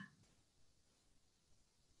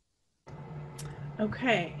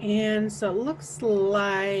 Okay, and so it looks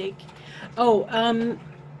like,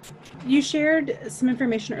 you shared some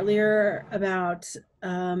information earlier about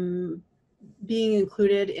being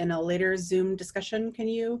included in a later Zoom discussion. Can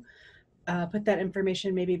you put that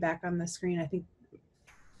information maybe back on the screen? I think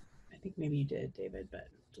maybe you did, David, but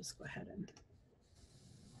just go ahead and.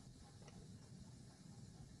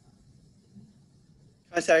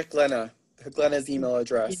 Contact Glenna. Glenna's email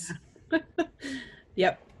address. Yeah.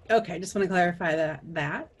 Yep. Okay, just want to clarify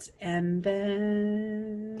that. And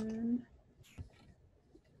then,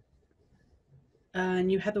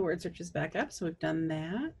 and you had the word searches back up, so we've done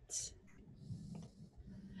that.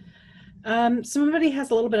 Somebody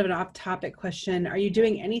has a little bit of an off-topic question. Are you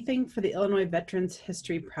doing anything for the Illinois Veterans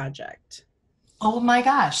History Project? Oh my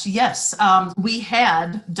gosh, yes. We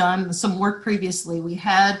had done some work previously. We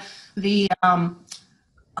had the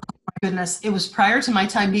goodness, it was prior to my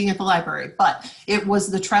time being at the library, but it was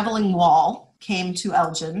the traveling wall came to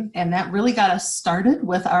Elgin, and that really got us started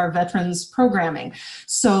with our veterans programming.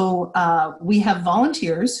 So we have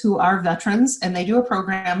volunteers who are veterans, and they do a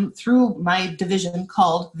program through my division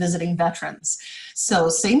called Visiting Veterans. So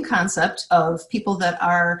same concept of people that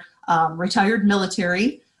are retired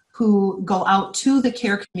military who go out to the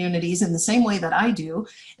care communities in the same way that I do.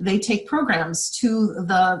 They take programs to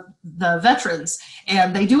the veterans,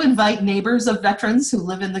 and they do invite neighbors of veterans who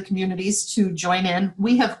live in the communities to join in.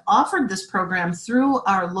 We have offered this program through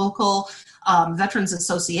our local veterans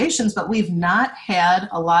associations, but we've not had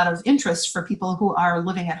a lot of interest for people who are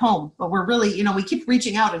living at home. But we're really, we keep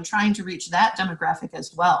reaching out and trying to reach that demographic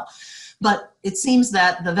as well. But it seems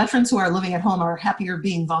that the veterans who are living at home are happier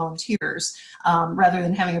being volunteers rather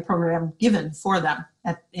than having a program given for them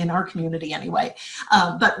in our community anyway.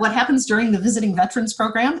 But what happens during the Visiting Veterans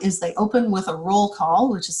program is they open with a roll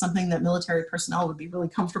call, which is something that military personnel would be really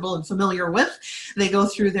comfortable and familiar with. They go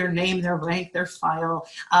through their name, their rank, their file.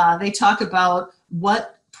 They talk about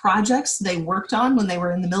what projects they worked on when they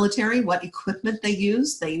were in the military, what equipment they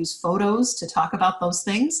used. They use photos to talk about those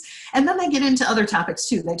things. And then they get into other topics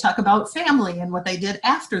too. They talk about family and what they did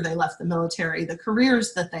after they left the military, the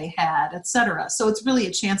careers that they had, etc. So it's really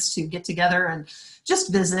a chance to get together and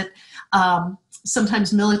just visit.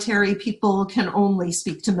 Sometimes military people can only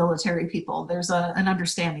speak to military people. There's an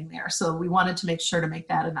understanding there. So we wanted to make sure to make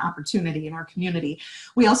that an opportunity in our community.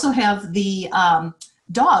 We also have the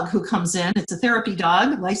dog who comes in. It's a therapy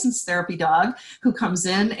dog, licensed therapy dog, who comes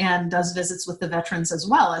in and does visits with the veterans as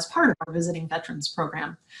well as part of our Visiting Veterans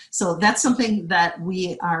program. So that's something that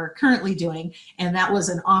we are currently doing, and that was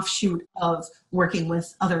an offshoot of working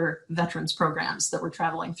with other veterans programs that were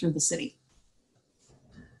traveling through the city.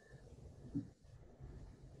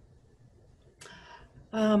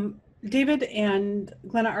 David and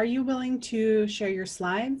Glenna, are you willing to share your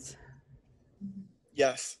slides?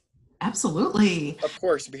 Yes. Absolutely. Of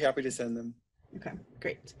course, we'd be happy to send them. Okay,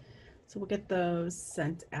 great. So we'll get those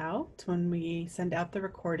sent out when we send out the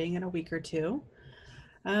recording in a week or two.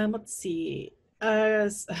 Let's see.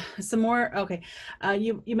 Some more. Okay.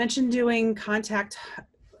 You mentioned doing contactless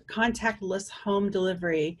home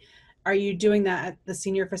delivery. Are you doing that at the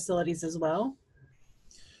senior facilities as well?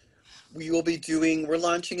 We're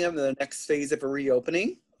launching them in the next phase of a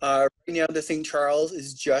reopening. Right now, the St. Charles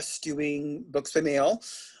is just doing books by mail.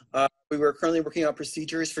 We were currently working on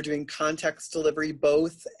procedures for doing contactless delivery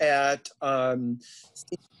both at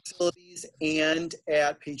facilities and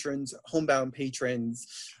at patrons, homebound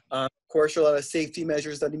patrons. Of course, there are a lot of safety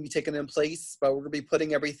measures that need to be taken in place, but we're going to be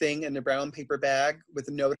putting everything in a brown paper bag with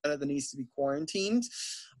a note on it that needs to be quarantined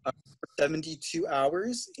for 72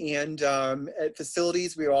 hours. And at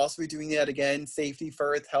facilities, we will also be doing that again, safety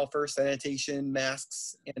first, health first, sanitation,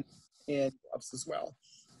 masks, and gloves as well.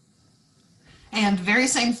 And very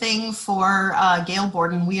same thing for Gail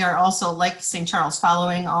Borden. We are also, like St. Charles,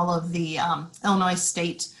 following all of the Illinois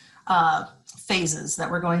state phases that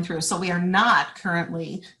we're going through. So we are not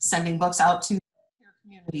currently sending books out to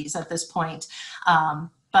communities at this point.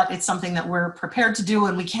 But it's something that we're prepared to do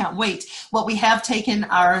and we can't wait. What we have taken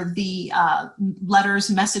are the letters,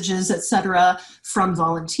 messages, etc. from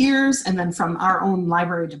volunteers, and then from our own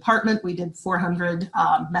library department. We did 400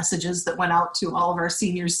 messages that went out to all of our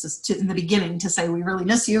seniors in the beginning to say, we really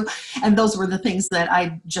miss you. And those were the things that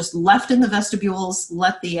I just left in the vestibules,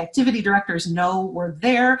 let the activity directors know were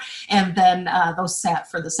there, and then those sat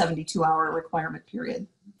for the 72-hour requirement period.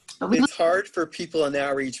 It's hard for people in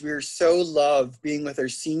outreach. We so love being with our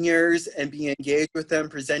seniors and being engaged with them,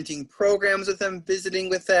 presenting programs with them,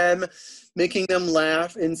 visiting with them, making them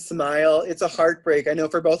laugh and smile. It's a heartbreak, I know,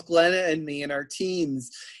 for both Glenna and me and our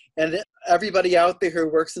teams and everybody out there who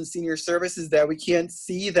works in senior services, that we can't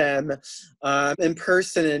see them in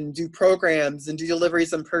person and do programs and do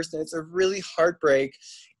deliveries in person. It's a really heartbreak,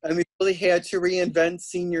 and we really had to reinvent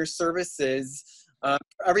senior services.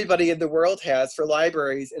 Everybody in the world has for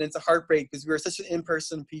libraries, and it's a heartbreak because we're such an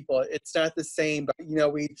in-person people. It's not the same, but you know,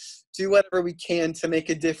 we do whatever we can to make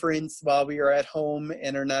a difference while we are at home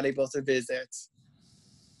and are not able to visit.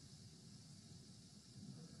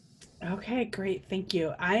 Okay, great, thank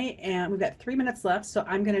you. We've got 3 minutes left, so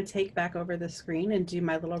I'm going to take back over the screen and do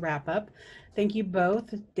my little wrap up. Thank you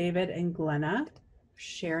both, David and Glenna, for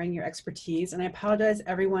sharing your expertise, and I apologize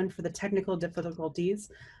everyone for the technical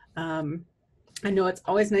difficulties. I know it's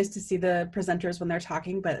always nice to see the presenters when they're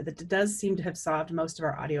talking, but it does seem to have solved most of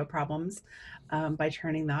our audio problems by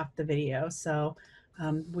turning off the video. So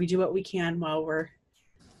we do what we can while we're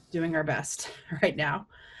doing our best right now.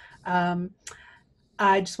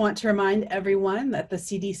 I just want to remind everyone that the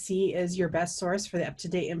CDC is your best source for the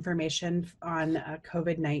up-to-date information on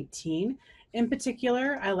COVID-19. In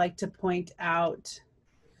particular, I like to point out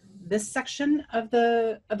this section of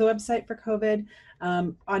the website for COVID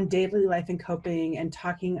on daily life and coping, and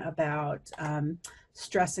talking about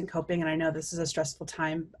stress and coping. And I know this is a stressful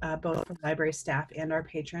time, both for library staff and our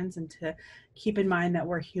patrons, and to keep in mind that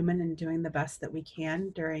we're human and doing the best that we can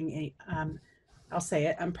during a, I'll say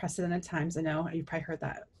it, unprecedented times. I know you've probably heard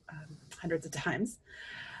that hundreds of times.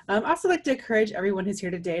 I'd also like to encourage everyone who's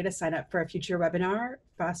here today to sign up for a future webinar,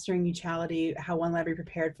 Fostering Mutuality, How One Library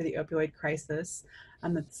Prepared for the Opioid Crisis.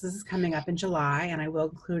 This is coming up in July, and I will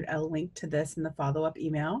include a link to this in the follow-up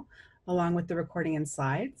email, along with the recording and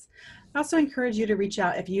slides. I also encourage you to reach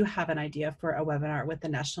out if you have an idea for a webinar with the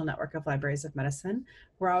National Network of Libraries of Medicine.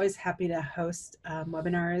 We're always happy to host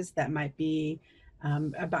webinars that might be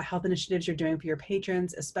about health initiatives you're doing for your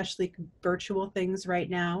patrons, especially virtual things right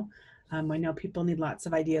now. I know people need lots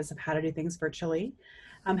of ideas of how to do things virtually.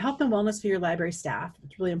 Health and wellness for your library staff.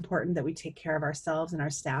 It's really important that we take care of ourselves and our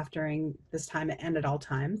staff during this time and at all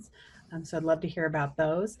times. So I'd love to hear about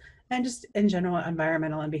those, and just in general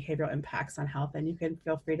environmental and behavioral impacts on health, and you can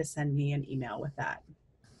feel free to send me an email with that.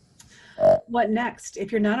 What next?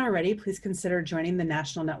 If you're not already, please consider joining the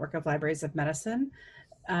National Network of Libraries of Medicine.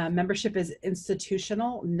 Membership is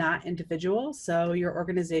institutional, not individual, so your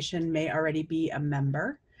organization may already be a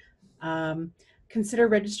member. Consider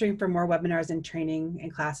registering for more webinars and training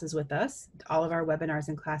and classes with us. All of our webinars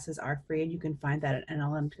and classes are free, and you can find that at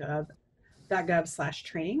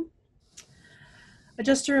nlm.gov/training.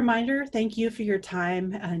 Just a reminder, thank you for your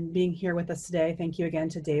time and being here with us today. Thank you again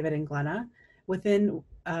to David and Glenna. Within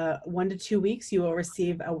 1 to 2 weeks, you will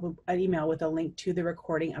receive an email with a link to the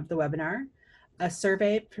recording of the webinar, a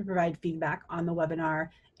survey to provide feedback on the webinar,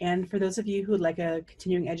 and for those of you who would like a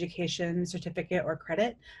continuing education certificate or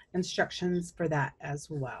credit, instructions for that as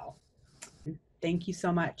well. Thank you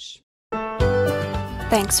so much.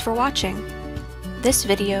 Thanks for watching. This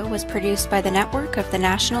video was produced by the network of the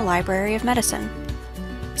National Library of Medicine.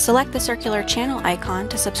 Select the circular channel icon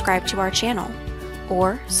to subscribe to our channel,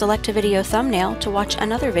 or select a video thumbnail to watch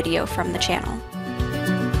another video from the channel.